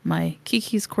to my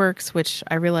Kiki's quirks, which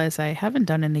I realize I haven't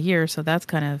done in a year, so that's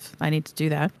I need to do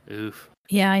that. Oof.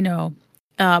 Yeah, I know.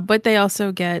 But they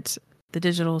also get the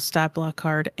digital stat block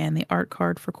card and the art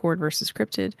card for Cord vs.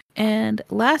 Cryptid. And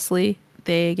lastly,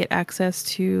 they get access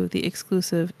to the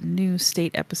exclusive new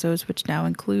state episodes, which now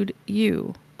include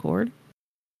you, Cord.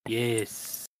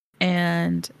 Yes.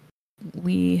 And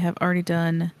we have already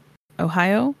done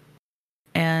Ohio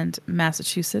and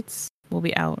Massachusetts will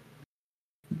be out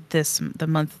the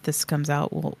month this comes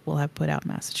out. We'll have put out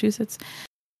Massachusetts.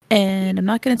 And I'm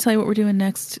not going to tell you what we're doing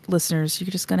next, listeners. You're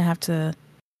just going to have to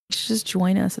just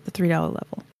join us at the $3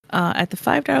 level. At the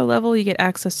 $5 level, you get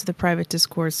access to the private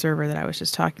Discord server that I was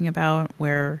just talking about,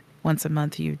 where once a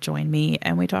month you join me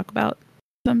and we talk about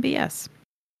some BS.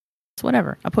 It's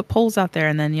whatever. I'll put polls out there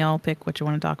and then y'all pick what you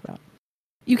want to talk about.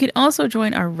 You can also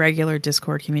join our regular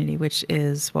Discord community, which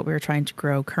is what we're trying to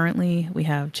grow currently. We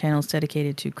have channels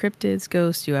dedicated to cryptids,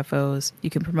 ghosts, UFOs.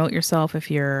 You can promote yourself if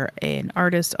you're an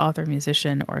artist, author,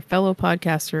 musician, or a fellow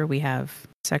podcaster. We have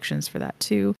sections for that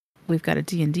too. We've got a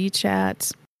D&D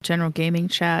chat, general gaming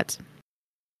chat.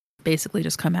 Basically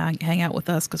just come out, hang out with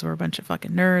us because we're a bunch of fucking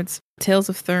nerds. Tales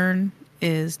of Thurn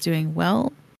is doing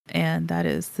well, and that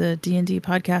is the D&D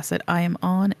podcast that I am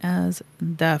on as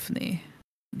Daphne,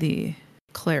 the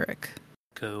cleric.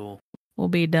 Cool. We'll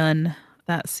be done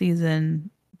that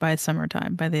season by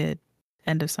summertime, by the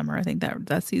end of summer. I think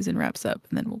that season wraps up,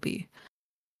 and then we'll be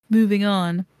moving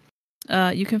on.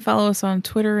 You can follow us on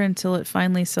Twitter until it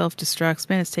finally self-destructs.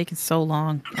 Man, it's taken so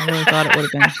long. I really thought it would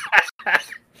have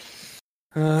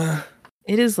been.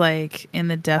 It is like in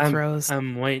the death throes.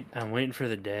 I'm waiting for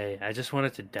the day. I just want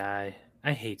it to die.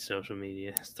 I hate social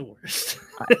media. It's the worst.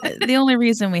 The only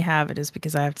reason we have it is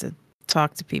because I have to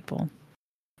talk to people.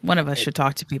 One of us should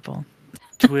talk to people.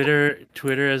 Twitter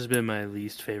has been my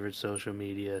least favorite social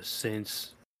media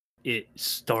since it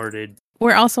started.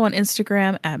 We're also on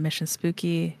Instagram at Mission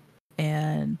Spooky,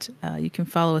 and you can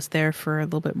follow us there for a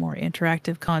little bit more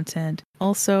interactive content.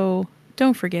 Also,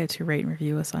 don't forget to rate and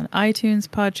review us on iTunes,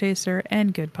 Podchaser,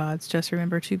 and Good Pods. Just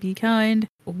remember to be kind.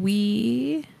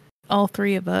 We, all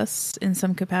 3 of us, in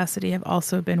some capacity, have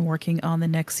also been working on the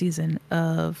next season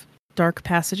of Dark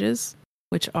Passages,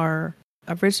 which are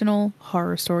original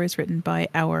horror stories written by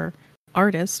our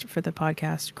artist for the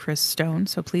podcast, Chris Stone.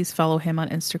 So please follow him on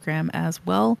Instagram as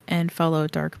well, and follow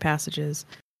Dark Passages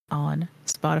on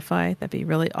Spotify. That'd be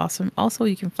really awesome. Also,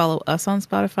 you can follow us on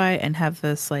Spotify and have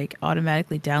this like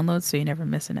automatically download so you never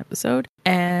miss an episode.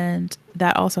 And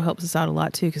that also helps us out a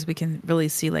lot too, because we can really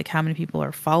see like how many people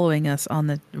are following us on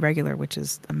the regular, which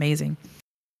is amazing.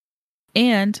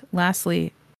 And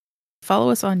lastly,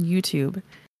 follow us on YouTube,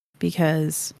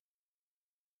 because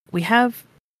we have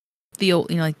the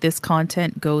old, like this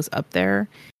content goes up there,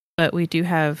 but we do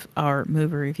have our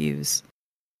movie reviews,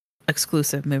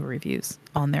 exclusive movie reviews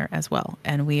on there as well.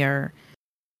 And we are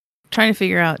trying to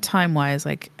figure out time wise,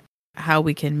 like how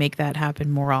we can make that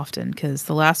happen more often. Cause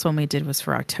the last one we did was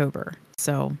for October.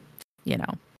 So,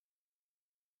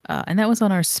 and that was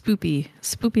on our spoopy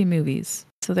movies.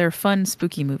 So they're fun,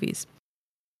 spooky movies.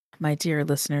 My dear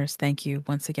listeners, thank you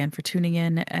once again for tuning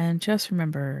in. And just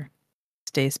remember,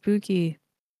 stay spooky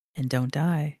and don't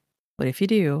die. But if you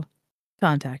do,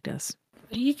 contact us.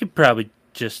 You could probably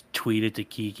just tweet it to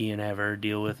Kiki and have her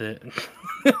deal with it.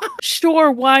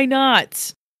 Sure, why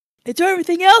not? I do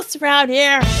everything else around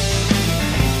here.